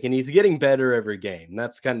fantastic, and he's getting better every game.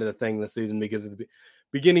 That's kind of the thing this season because at the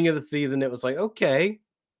beginning of the season, it was like, okay,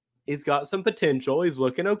 he's got some potential. He's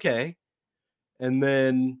looking okay. And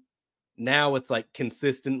then now it's like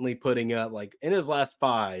consistently putting up, like in his last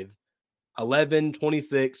 5, 11,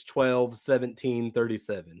 26, 12, 17,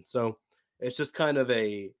 37. So it's just kind of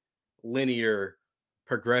a linear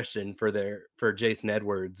progression for Jason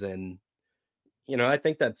Edwards. And, I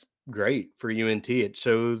think that's great for UNT. It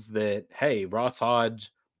shows that, hey, Ross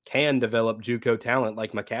Hodge can develop JUCO talent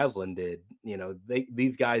like McCaslin did.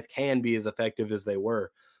 These guys can be as effective as they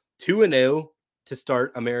were. 2-0 to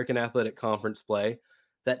start American Athletic Conference play.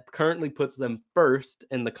 That currently puts them first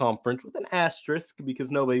in the conference with an asterisk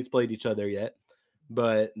because nobody's played each other yet.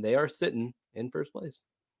 But they are sitting in first place.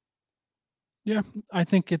 Yeah, I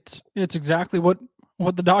think it's exactly what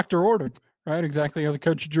the doctor ordered, right? Exactly how the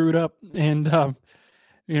coach drew it up. And,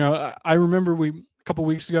 I remember a couple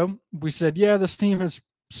weeks ago, we said, yeah, this team has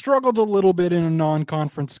struggled a little bit in a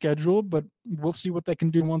non-conference schedule, but we'll see what they can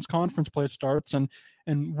do once conference play starts. And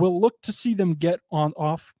we'll look to see them get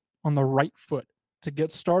off on the right foot, to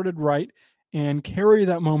get started right and carry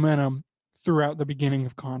that momentum throughout the beginning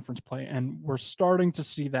of conference play. And we're starting to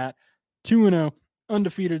see that. 2-0,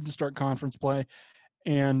 undefeated to start conference play.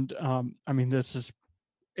 And,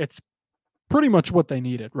 it's pretty much what they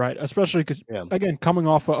needed, right? Especially because, again, coming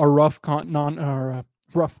off a rough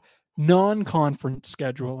non-conference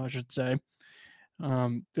schedule, I should say.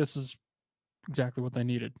 This is exactly what they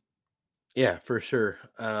needed. Yeah, for sure.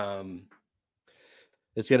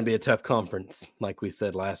 It's going to be a tough conference, like we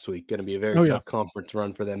said last week. Going to be a very tough conference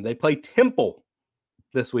run for them. They play Temple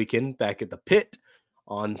this weekend back at the Pit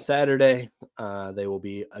on Saturday. They will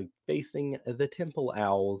be facing the Temple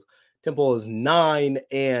Owls. Temple is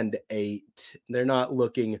 9-8. They're not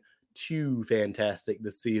looking too fantastic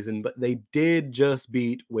this season, but they did just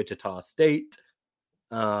beat Wichita State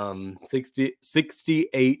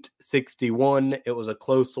 68-61. It was a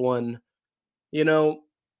close one. You know,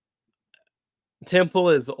 Temple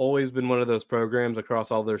has always been one of those programs across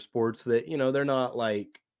all their sports that, you know, they're not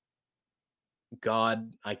like,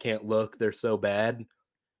 God, I can't look, they're so bad,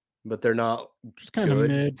 but they're not just kind of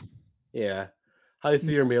mid. Yeah.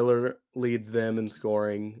 Heisier Miller leads them in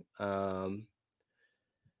scoring. Good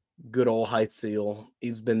old Heisiel.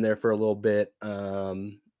 He's been there for a little bit.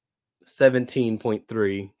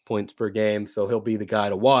 17.3 points per game, so he'll be the guy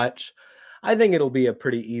to watch. I think it'll be a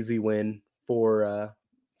pretty easy win for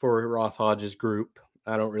Ross Hodges' group.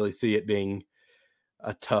 I don't really see it being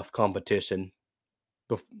a tough competition,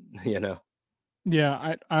 you know.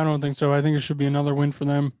 Yeah, I don't think so. I think it should be another win for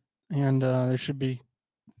them, and they should be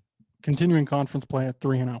continuing conference play at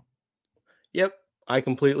 3-0. Yep, I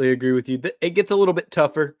completely agree with you. It gets a little bit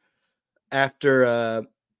tougher after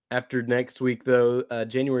next week, though.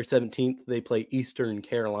 January 17th, they play Eastern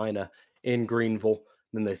Carolina in Greenville.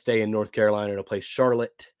 Then they stay in North Carolina to play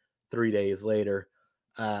Charlotte 3 days later.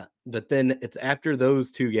 But then it's after those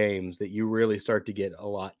two games that you really start to get a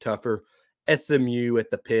lot tougher. SMU at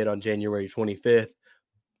the Pit on January 25th.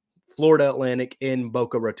 Florida Atlantic in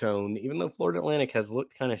Boca Raton, even though Florida Atlantic has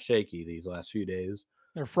looked kind of shaky these last few days.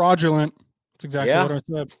 They're fraudulent. That's exactly what I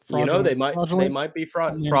said. Fraudulent. You know, they might be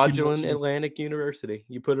fraudulent Atlantic University.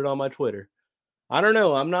 You put it on my Twitter. I don't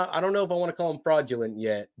know. I don't know if I want to call them fraudulent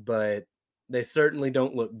yet, but they certainly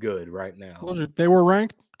don't look good right now. They were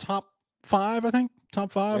ranked top 5, I think.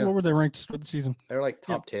 Top 5. Yeah. What were they ranked for the season? They're like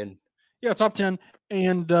top 10. Yeah, top 10.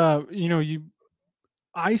 And I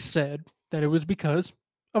said that it was because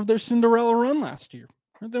of their Cinderella run last year.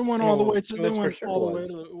 They went all the way to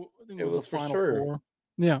the Final Four.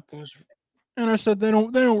 Yeah. And I said they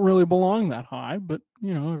don't really belong that high, but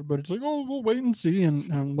everybody's like, oh, we'll wait and see,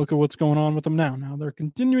 and look at what's going on with them now. Now they're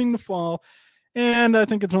continuing to fall, and I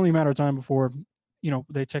think it's only a matter of time before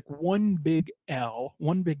they take one big L,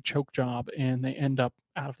 one big choke job, and they end up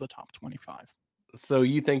out of the top 25. So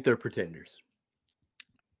you think they're pretenders?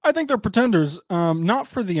 I think they're pretenders, not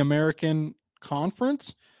for the American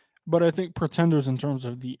Conference, but I think pretenders in terms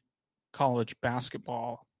of the college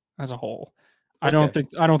basketball as a whole. Okay.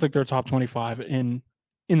 I don't think they're top 25 in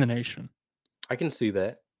the nation. I can see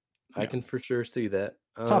that. Yeah. I can for sure see that.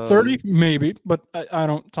 Top 30 maybe, but I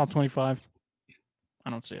don't. Top 25, I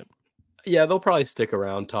don't see it. Yeah, they'll probably stick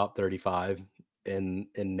around top 35 in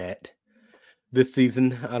net this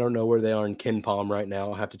season. I don't know where they are in KenPom right now.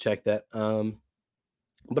 I'll have to check that.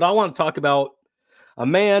 But I want to talk about a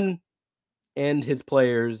man and his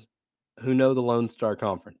players who know the Lone Star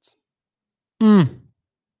Conference.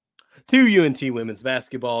 To UNT women's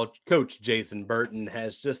basketball, Coach Jason Burton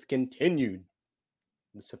has just continued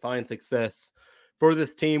to find success for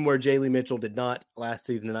this team where Jaylee Mitchell did not last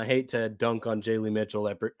season. And I hate to dunk on Jaylee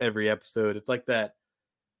Mitchell every episode. It's like that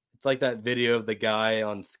video of the guy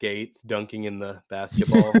on skates dunking in the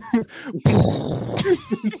basketball.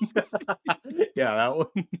 Yeah, that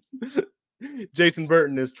one. Jason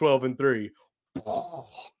Burton is 12-3.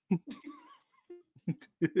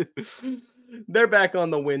 They're back on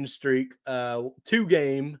the win streak,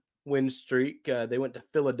 2-game win streak. They went to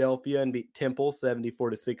Philadelphia and beat Temple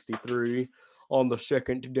 74-63 on the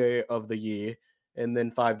second day of the year. And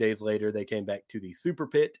then 5 days later, they came back to the Super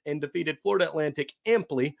Pit and defeated Florida Atlantic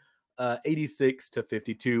amply,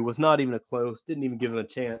 86-52. Was not even a close. Didn't even give them a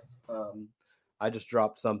chance. I just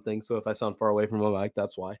dropped something, so if I sound far away from my mic,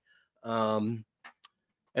 that's why.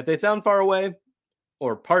 If they sound far away,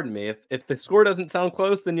 or pardon me, if the score doesn't sound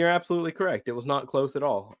close, then you're absolutely correct. It was not close at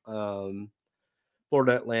all.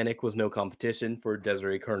 Florida Atlantic was no competition for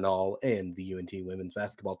Desiree Kernal and the UNT women's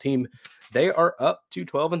basketball team. They are up to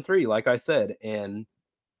 12-3, like I said, and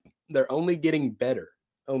they're only getting better.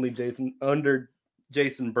 Under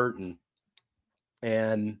Jason Burton.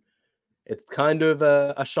 And it's kind of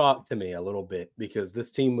a shock to me a little bit because this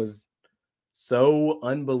team was so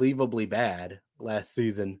unbelievably bad last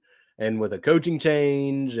season. And with a coaching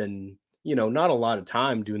change and, not a lot of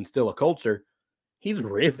time to instill a culture, he's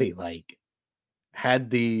really had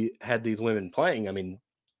these women playing. I mean,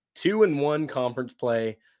 2-1 conference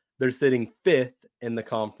play. They're sitting 5th in the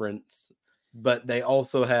conference, but they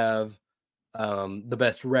also have the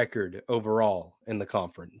best record overall in the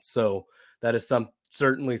conference. So that is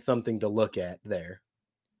certainly something to look at there.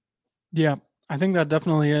 Yeah, I think that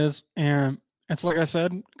definitely is. And it's like I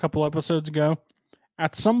said a couple episodes ago,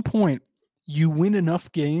 at some point you win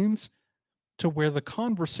enough games to where the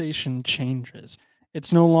conversation changes.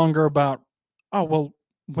 It's no longer about, oh, well,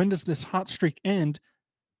 when does this hot streak end?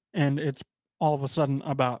 And it's all of a sudden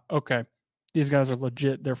about, okay, these guys are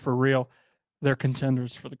legit. They're for real. They're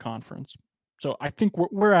contenders for the conference. So I think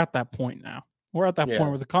we're at that point now. We're at that point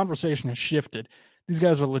where the conversation has shifted. These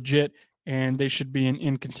guys are legit, and they should be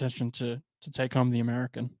in contention to take home the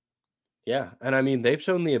American. Yeah, and I mean, they've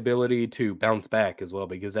shown the ability to bounce back as well,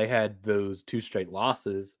 because they had those 2 straight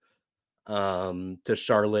losses to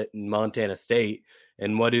Charlotte and Montana State.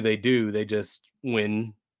 And what do? They just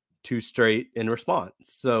win 2 straight in response.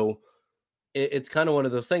 So it's kind of one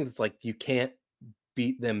of those things. It's like you can't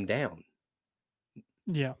beat them down.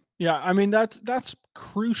 Yeah. I mean, that's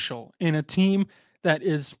crucial in a team that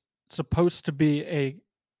is supposed to be a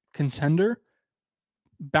contender.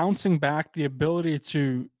 Bouncing back, the ability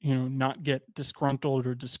to, not get disgruntled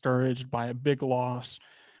or discouraged by a big loss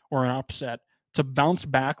or an upset, to bounce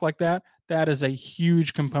back like that is a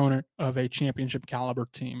huge component of a championship caliber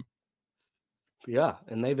team. Yeah,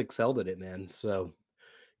 and they've excelled at it, man. So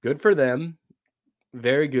good for them.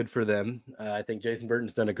 Very good for them. I think Jason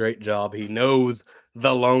Burton's done a great job. He knows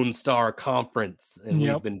the Lone Star Conference, and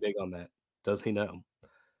we've been big on that. Does he know?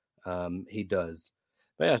 He does.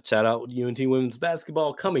 But yeah, shout out UNT women's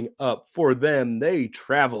basketball coming up for them. They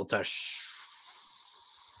travel to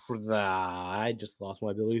I just lost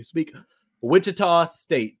my ability to speak. Wichita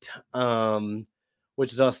State.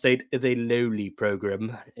 Wichita State is a lowly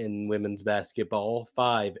program in women's basketball.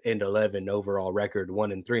 5-11 overall record,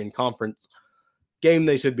 1-3 in conference. Game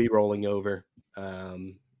they should be rolling over.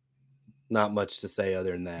 Not much to say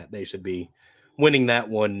other than that. They should be winning that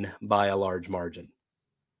one by a large margin.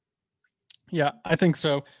 Yeah, I think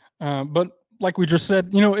so. But like we just said,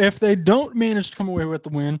 if they don't manage to come away with the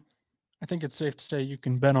win, I think it's safe to say you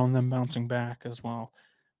can bet on them bouncing back as well.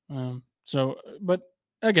 But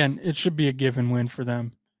again, it should be a given win for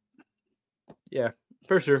them. Yeah,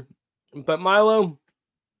 for sure. But Milo,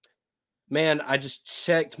 man, I just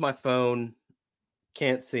checked my phone.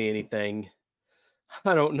 Can't see anything.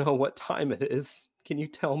 I don't know what time it is. Can you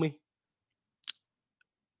tell me?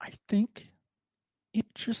 I think it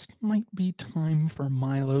just might be time for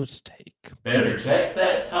Milo's take. Better check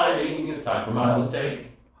that timing. It's time for Milo's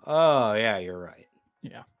take. Oh, yeah, you're right.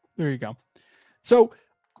 Yeah, there you go. So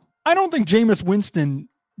I don't think Jameis Winston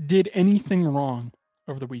did anything wrong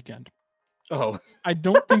over the weekend. Oh, I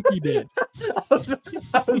don't think he did. I was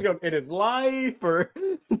going, in his life or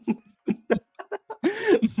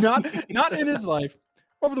not in his life,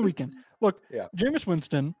 over the weekend. Look, Jameis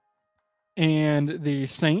Winston and the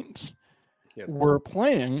Saints were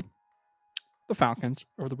playing the Falcons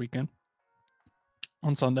over the weekend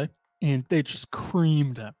on Sunday, and they just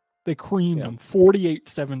creamed them. They creamed them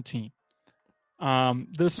 48-17.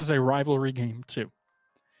 This is a rivalry game too.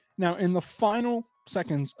 Now, in the final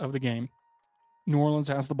seconds of the game, New Orleans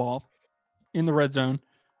has the ball in the red zone.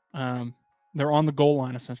 They're on the goal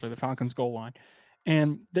line, essentially, the Falcons' goal line.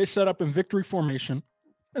 And they set up in victory formation,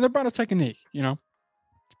 and they're about to take a knee,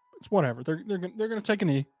 It's whatever. They're going to take a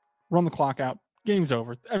knee, run the clock out, game's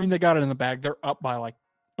over. I mean, they got it in the bag. They're up by like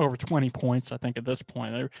over 20 points, I think, at this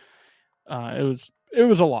point. It was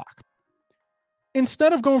a lock.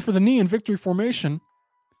 Instead of going for the knee in victory formation,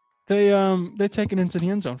 they take it into the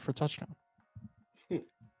end zone for a touchdown.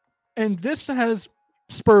 And this has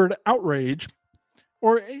spurred outrage,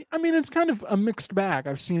 or I mean, it's kind of a mixed bag.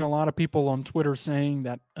 I've seen a lot of people on Twitter saying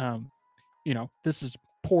that, this is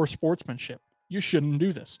poor sportsmanship. You shouldn't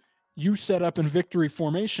do this. You set up in victory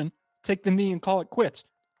formation, take the knee and call it quits.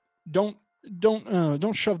 Don't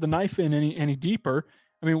shove the knife in any deeper.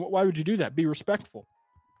 I mean, why would you do that? Be respectful.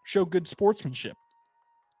 Show good sportsmanship.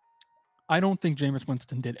 I don't think Jameis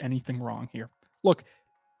Winston did anything wrong here. Look,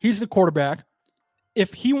 he's the quarterback.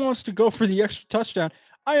 If he wants to go for the extra touchdown,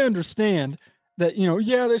 I understand that,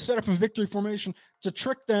 they set up in victory formation to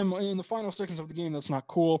trick them in the final seconds of the game. That's not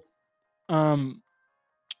cool. I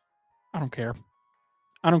don't care.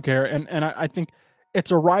 And I think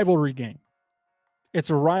it's a rivalry game. It's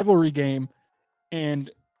a rivalry game, and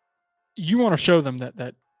you want to show them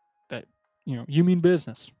that you mean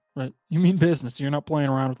business, right? You mean business. You're not playing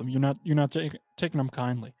around with them. You're not taking them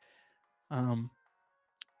kindly.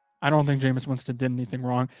 I don't think Jameis Winston did anything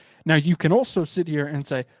wrong. Now, you can also sit here and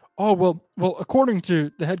say, oh, well, according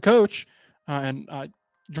to the head coach, and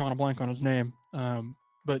drawing a blank on his name,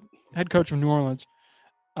 but head coach of New Orleans,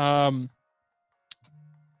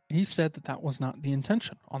 he said that was not the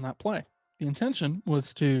intention on that play. The intention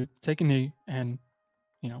was to take a knee and,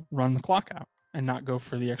 run the clock out and not go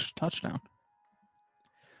for the extra touchdown.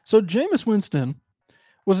 So Jameis Winston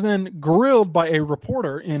was then grilled by a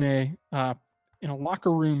reporter in a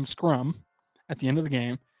locker room scrum at the end of the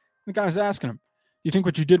game. The guy's asking him, "Do you think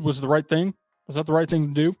what you did was the right thing? Was that the right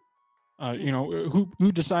thing to do?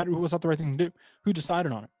 Who decided? Was that the right thing to do? Who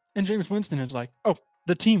decided on it?" And Jameis Winston is like, "Oh,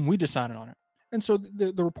 the team. We decided on it." And so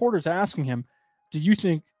the reporter's asking him, "Do you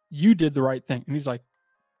think you did the right thing?" And he's like,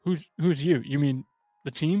 "Who's you? You mean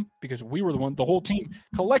the team? Because we were the whole team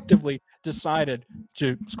collectively decided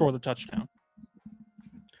to score the touchdown."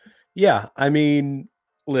 Yeah, I mean,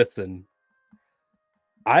 listen,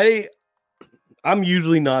 I'm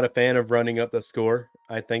usually not a fan of running up the score.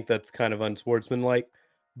 I think that's kind of unsportsmanlike.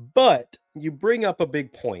 But you bring up a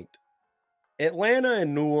big point. Atlanta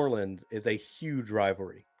and New Orleans is a huge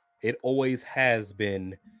rivalry. It always has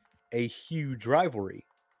been a huge rivalry.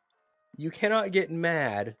 You cannot get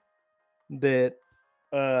mad that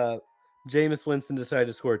Jameis Winston decided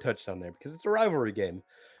to score a touchdown there because it's a rivalry game.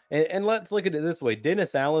 And let's look at it this way.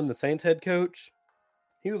 Dennis Allen, the Saints head coach,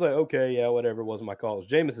 he was like, okay, yeah, whatever, it wasn't my call. It was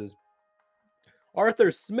Jameis's.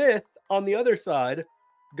 Arthur Smith, on the other side,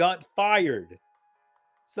 got fired.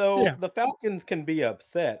 So the Falcons can be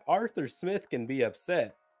upset. Arthur Smith can be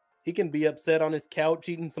upset. He can be upset on his couch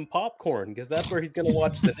eating some popcorn because that's where he's going to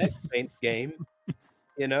watch the next Saints game.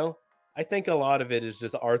 I think a lot of it is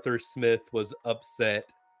just Arthur Smith was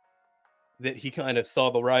upset that he kind of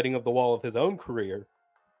saw the writing of the wall of his own career.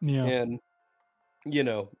 Yeah. And,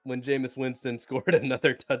 when Jameis Winston scored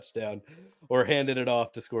another touchdown or handed it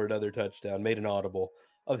off to score another touchdown, made an audible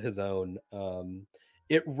of his own,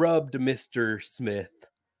 it rubbed Mr. Smith,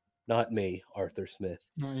 not me, Arthur Smith,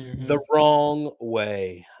 the wrong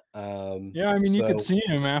way. You could see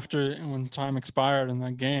him when time expired in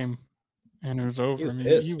that game and it was over.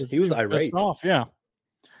 He was irate. Pissed off.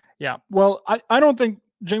 Yeah. Well, I don't think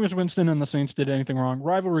Jameis Winston and the Saints did anything wrong.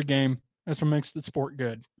 Rivalry game, that's what makes the sport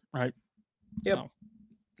good, right? Yep. So,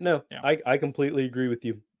 no, yeah. I completely agree with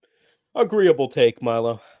you. Agreeable take,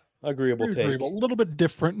 Milo. Agreeable take. A little bit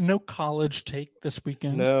different. No college take this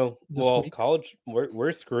weekend. No. College,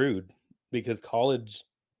 we're screwed because college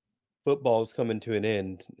football is coming to an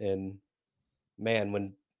end. And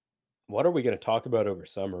man, what are we going to talk about over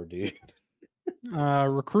summer, dude?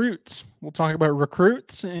 Recruits. We'll talk about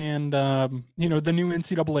recruits and the new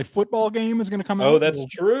NCAA football game is going to come out. Oh, that's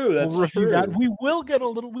true. That's we'll review true. That. We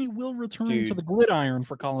will return to the gridiron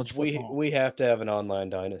for college football. We have to have an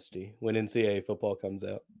online dynasty when NCAA football comes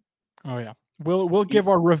out. Oh yeah. We'll give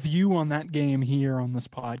our review on that game here on this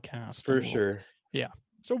podcast. For sure. Yeah.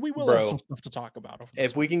 So we will have some stuff to talk about.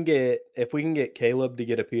 If we can get Caleb to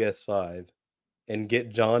get a PS5 and get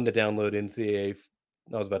John to download NCAA,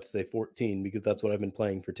 I was about to say 14 because that's what I've been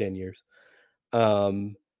playing for 10 years.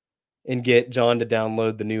 And get John to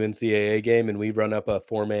download the new NCAA game and we run up a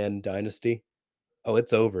 4-man dynasty. Oh,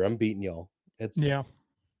 it's over. I'm beating y'all.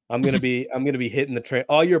 I'm gonna be hitting the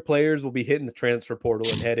all your players will be hitting the transfer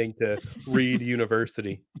portal and heading to Reed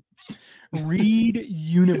University. Reed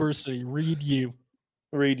University. Reed U.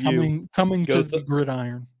 Coming to the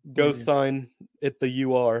gridiron. Go sign at the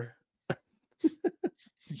UR.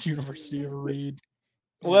 University of Reed.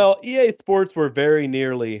 Well, EA Sports were very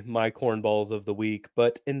nearly my cornballs of the week,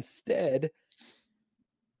 but instead,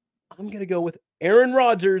 I'm going to go with Aaron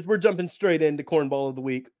Rodgers. We're jumping straight into cornball of the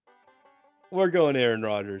week. We're going Aaron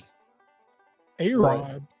Rodgers.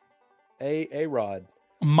 A-Rod. A-Rod.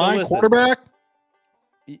 Quarterback?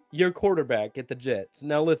 Your quarterback at the Jets.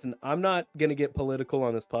 Now, listen, I'm not going to get political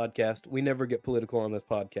on this podcast. We never get political on this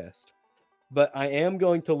podcast. But I am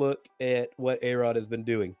going to look at what A-Rod has been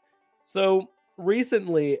doing. So,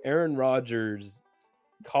 recently, Aaron Rodgers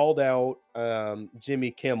called out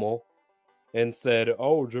Jimmy Kimmel and said,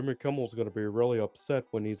 "Oh, Jimmy Kimmel's going to be really upset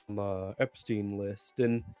when he's on the Epstein list."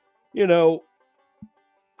 And,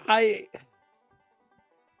 I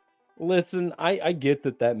get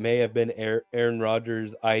that may have been Aaron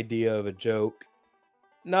Rodgers' idea of a joke.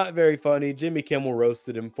 Not very funny. Jimmy Kimmel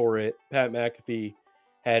roasted him for it. Pat McAfee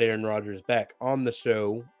had Aaron Rodgers back on the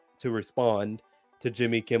show to respond to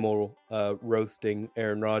Jimmy Kimmel roasting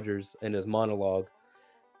Aaron Rodgers in his monologue.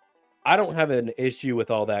 I don't have an issue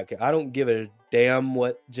with all that. I don't give a damn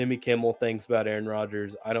what Jimmy Kimmel thinks about Aaron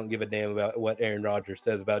Rodgers. I don't give a damn about what Aaron Rodgers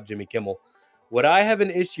says about Jimmy Kimmel. What I have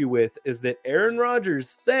an issue with is that Aaron Rodgers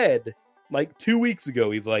said like 2 weeks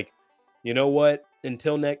ago, he's like, you know what?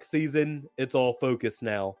 Until next season, it's all focused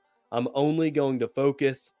now. I'm only going to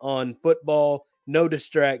focus on football no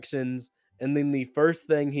distractions, and then the first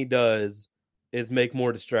thing he does is make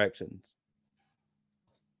more distractions.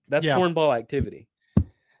 That's cornball activity.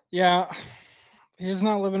 Yeah, he's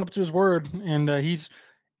not living up to his word, and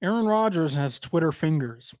Aaron Rodgers has Twitter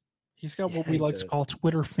fingers. He's got what we like to call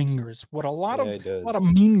Twitter fingers. What a lot of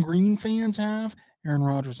Mean Green fans have, Aaron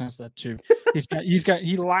Rodgers has that too.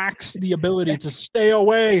 He lacks the ability to stay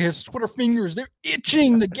away. His Twitter fingers, they're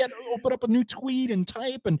itching to open up a new tweet and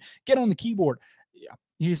type and get on the keyboard. Yeah,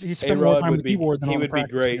 he's spent more time on the keyboard than on the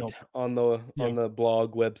practice field. He would be great on the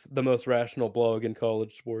blog the most rational blog in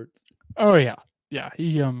college sports. Oh yeah.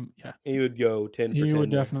 He would go 10 for 10. He would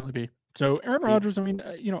definitely be. So Aaron Rodgers, I mean,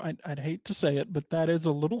 I'd hate to say it, but that is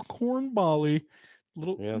a little cornball-y,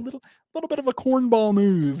 little bit of a cornball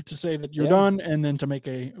move to say that you're done and then to make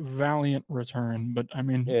a valiant return. But I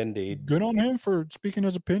mean, indeed, good on him for speaking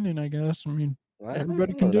his opinion, I guess. I mean,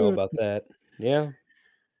 everybody can do it. About that. Yeah.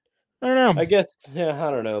 I don't know. I guess,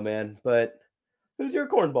 I don't know, man. But who's your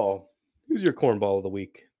cornball? Who's your cornball of the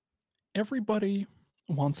week? Everybody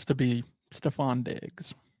wants to be Stephon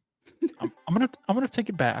Diggs. I'm gonna take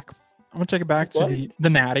it back. I'm gonna take it back to the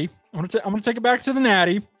Natty. I'm gonna take it back to the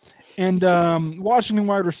Natty, and Washington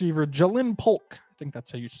wide receiver Jalen Polk. I think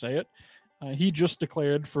that's how you say it. He just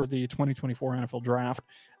declared for the 2024 NFL Draft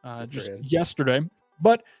just yesterday.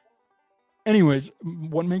 But anyways,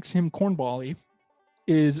 what makes him cornbally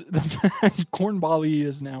is the fact cornbally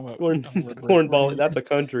is now a cornbally. That's a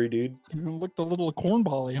country, dude. Looked a little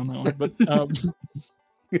cornbally on that one, but.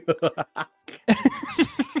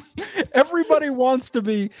 Everybody wants to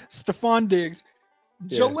be Stephon Diggs.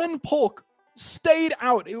 Jalen Polk stayed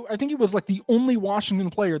out. I think he was like the only Washington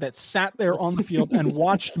player that sat there on the field and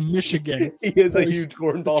watched Michigan. He is a huge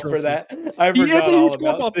cornball for that. He is a huge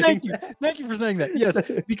cornball. Thank you. Thank you for saying that. Yes,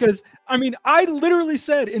 because I mean, I literally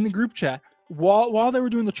said in the group chat while they were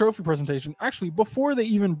doing the trophy presentation, actually before they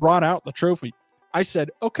even brought out the trophy, I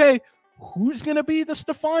said, okay, who's going to be the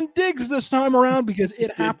Stephon Diggs this time around? Because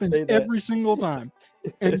it happens every single time.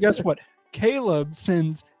 And guess what? Caleb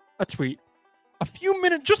sends a tweet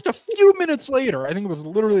just a few minutes later. I think it was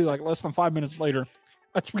literally like less than 5 minutes later.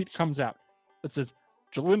 A tweet comes out that says,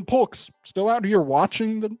 Jalen Polk's still out here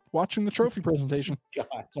watching the trophy presentation. God.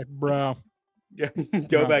 It's like, bro.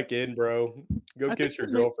 Go back in, bro. Go kiss your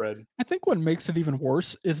girlfriend. I think what makes it even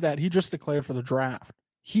worse is that he just declared for the draft.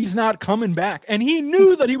 He's not coming back. And he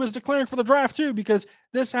knew that he was declaring for the draft too, because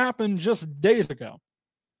this happened just days ago.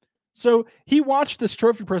 So he watched this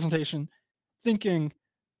trophy presentation thinking,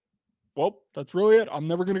 well, that's really it. I'm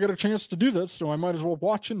never going to get a chance to do this, so I might as well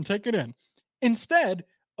watch it and take it in. Instead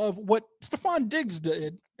of what Stephon Diggs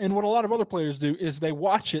did and what a lot of other players do is they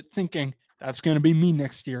watch it thinking, that's going to be me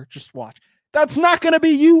next year. Just watch. That's not going to be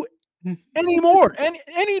you anymore.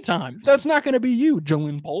 Anytime. That's not going to be you,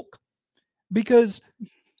 Jalen Polk. Because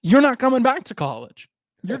you're not coming back to college.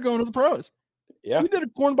 You're going to the pros. Yeah. You did a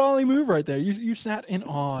cornbally move right there. You sat in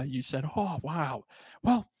awe. You said, oh, wow.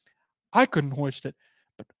 Well, I couldn't hoist it,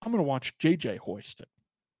 but I'm going to watch JJ hoist it.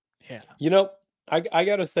 Yeah. You know, I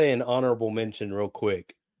got to say an honorable mention real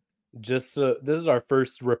quick. Just this is our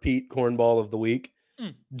first repeat cornball of the week.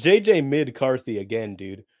 JJ McCarthy again,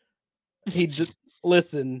 dude. He just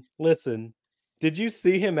listen. Did you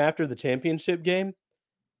see him after the championship game?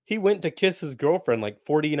 He went to kiss his girlfriend like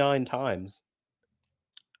 49 times.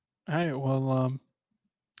 Hey, well,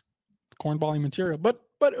 cornballing material, but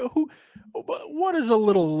what is a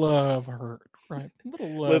little love hurt, right? A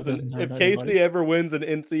little love. Listen, if Casey ever wins an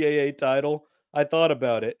NCAA title, I thought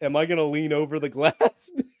about it. Am I going to lean over the glass?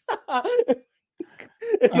 Am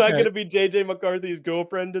I going to be JJ McCarthy's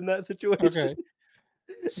girlfriend in that situation? Okay.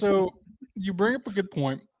 So you bring up a good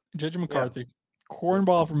point, JJ McCarthy,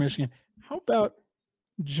 cornball for Michigan. How about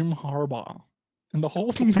Jim Harbaugh and the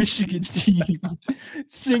whole Michigan team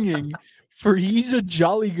singing for "He's a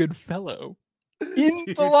Jolly Good Fellow" in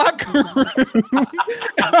the locker room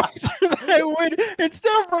after they win?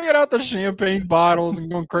 Instead of bringing out the champagne bottles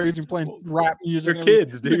and going crazy and playing rap music. They're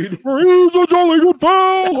kids, dude. For he's a jolly good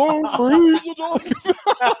fellow. For he's a jolly good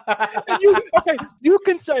fellow. And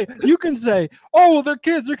you can say, oh, well, they're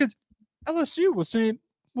kids. LSU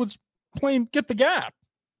was playing Get the Gap.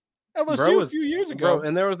 LSU a few years ago. Bro,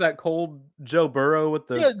 and there was that cold Joe Burrow with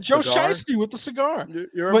the Joe Shiesty with the cigar. You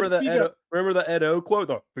remember remember the Ed O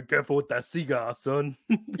quote? Be careful with that cigar, son.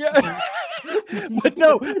 Yeah. but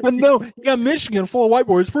no, you got Michigan full of white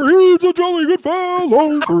boys. For he's a jolly good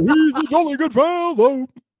fellow. For he's a jolly good fellow.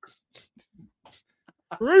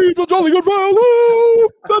 For he's a jolly good fellow.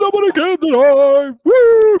 That nobody can deny.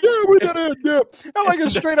 Woo! Yeah, we did it. Yeah. I like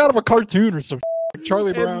it straight out of a cartoon or something.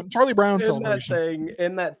 Charlie Brown celebration.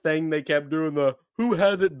 In that thing, they kept doing the Who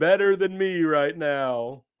has it better than me right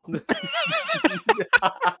now?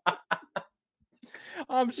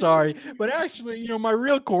 I'm sorry, but actually, my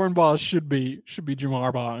real cornball should be Jim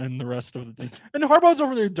Harbaugh and the rest of the team. And Harbaugh's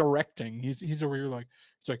over there directing. He's over here like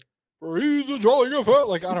it's like he's a jolly good fella.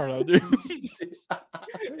 Like I don't know, dude.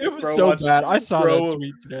 It was bad. I saw that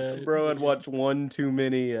tweet today. Bro, I'd watch one too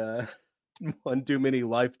many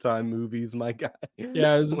Lifetime movies, my guy.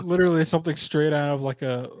 Yeah, it was literally something straight out of like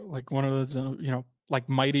one of those like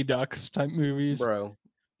Mighty Ducks type movies. Bro.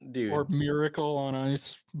 Dude. Or Miracle on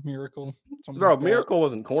Ice. Miracle. Bro, like Miracle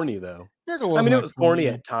wasn't corny though. Miracle wasn't it was corny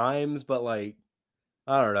at times, but like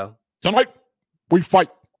I don't know. Tonight we fight.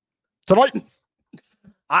 Tonight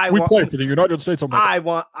we play for the United States of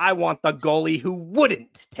America. I want the goalie who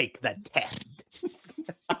wouldn't take the test.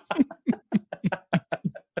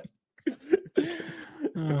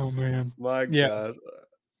 Oh man. My God.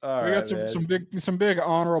 All we right, got some big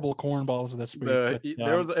honorable cornballs this week. It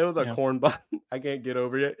was a cornball. I can't get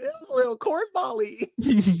over it. It was a little cornbally.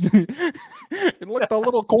 It looked a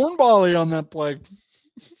little cornbally on that play.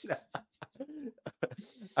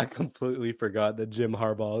 I completely forgot that Jim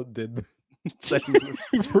Harbaugh did the segment.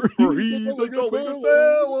 He's a good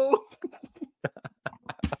fellow.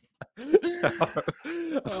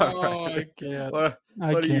 I can't.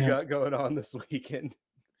 What do you got going on this weekend?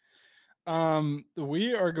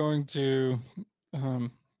 We are going to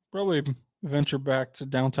probably venture back to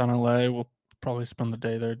downtown LA. We'll probably spend the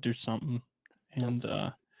day there, do something, and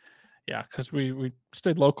because we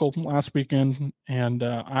stayed local last weekend, and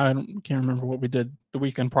I can't remember what we did the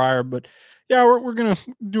weekend prior, but yeah, we're gonna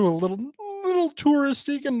do a little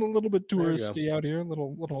touristy and a little bit touristy out here,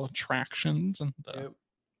 little attractions, and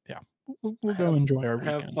we'll go enjoy our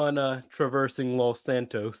weekend. Have fun traversing Los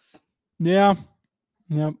Santos. Yeah.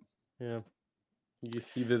 Yep. Yeah.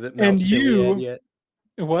 You visit Mount Chiliad yet?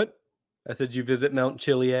 What? I said you visit Mount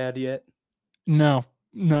Chiliad yet? No,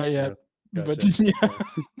 not yet. Oh, gotcha.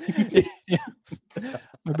 But yeah.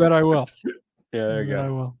 I bet I will. Yeah, there you go. I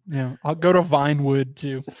will. Yeah, I'll go to Vinewood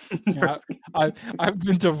too. Yeah, I've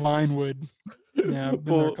been to Vinewood. Yeah, I've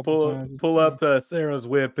been there a couple times. Pull up Sarah's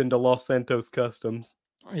whip into Los Santos Customs.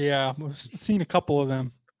 Yeah, I've seen a couple of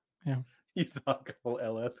them. Yeah. You saw a couple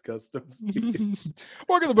LS Customs.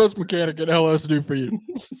 What can the best mechanic at LS do for you?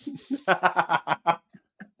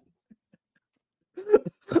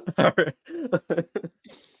 All right.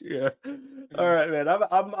 Yeah. All right, man.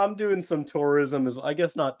 I'm doing some tourism as I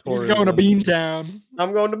guess not tourism. He's going to Beantown.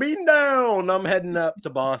 I'm going to Beantown. I'm heading up to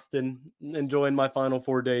Boston, enjoying my final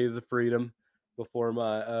 4 days of freedom before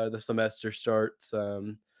my the semester starts.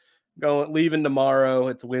 Leaving tomorrow.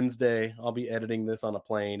 It's Wednesday. I'll be editing this on a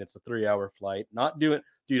plane. It's a 3-hour flight.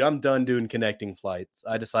 I'm done doing connecting flights.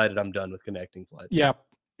 I decided I'm done with connecting flights. Yeah,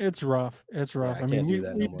 it's rough. It's rough. Yeah, I mean,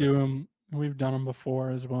 we do them. We've done them before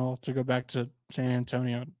as well. To go back to San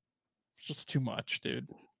Antonio, it's just too much, dude.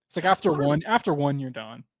 It's like after one, you're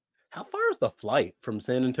done. How far is the flight from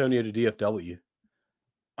San Antonio to DFW?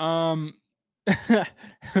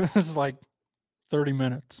 It was like 30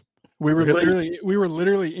 minutes. We were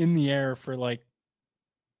literally in the air for like,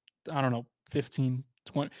 I don't know, 15,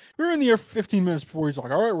 20. We were in the air for 15 minutes before he's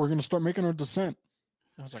like, all right, we're going to start making our descent.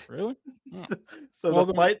 I was like, really? Oh. So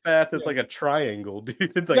the flight path is like a triangle, dude.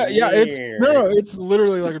 It's like, it's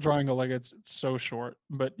literally like a triangle. Like it's so short,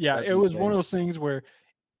 but yeah, That's it was insane. one of those things where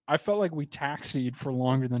I felt like we taxied for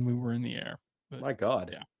longer than we were in the air. But, my God.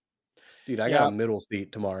 Yeah. Dude, I got a middle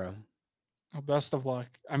seat tomorrow. Well, best of luck.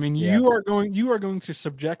 I mean, you are going to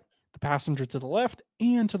subject the passenger to the left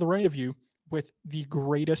and to the right of you with the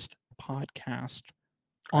greatest podcast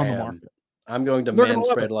on the market. I'm going to man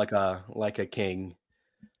spread like a king.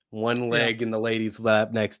 One leg in the lady's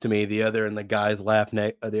lap next to me, the other in the guy's lap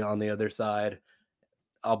on the other side.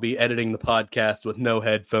 I'll be editing the podcast with no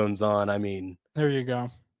headphones on. I mean, there you go.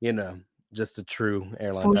 Just a true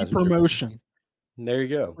airline free passenger. Promotion. There you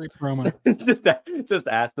go. Free promo. just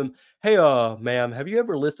ask them, hey, ma'am, have you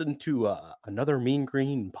ever listened to another Mean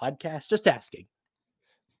Green podcast? Just asking.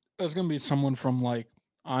 There's gonna be someone from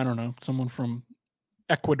someone from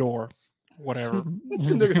Ecuador, whatever.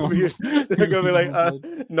 they're gonna be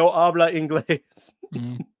like, no habla inglés.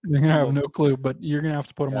 They're gonna have no clue, but you're gonna have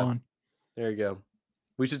to put them on. There you go.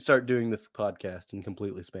 We should start doing this podcast in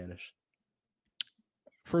completely Spanish.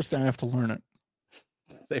 First, I have to learn it.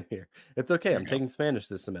 Same here. It's okay. I'm taking Spanish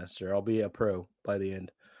this semester. I'll be a pro by the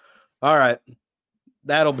end. All right.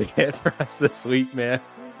 That'll be it for us this week, man.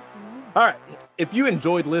 All right. If you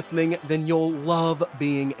enjoyed listening, then you'll love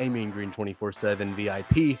being a Mean Green 24/7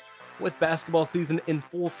 VIP. With basketball season in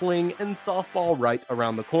full swing and softball right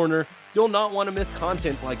around the corner, you'll not want to miss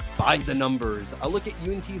content like By the Numbers, a look at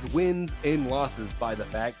UNT's wins and losses by the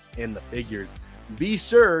facts and the figures. Be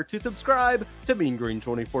sure to subscribe to Mean Green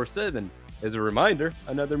 24/7. As a reminder,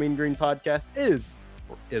 another Mean Green podcast is,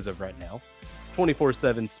 or is of right now,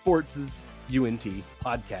 24/7 Sports' UNT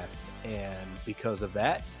podcast. And because of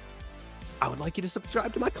that, I would like you to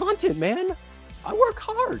subscribe to my content, man. I work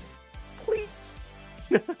hard. Please.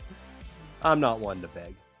 I'm not one to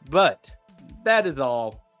beg. But that is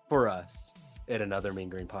all for us at another Mean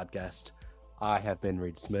Green podcast. I have been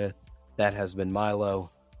Reed Smith. That has been Milo.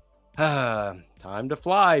 Time to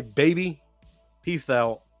fly, baby. Peace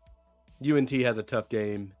out. UNT has a tough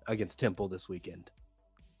game against Temple this weekend.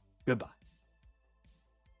 Goodbye.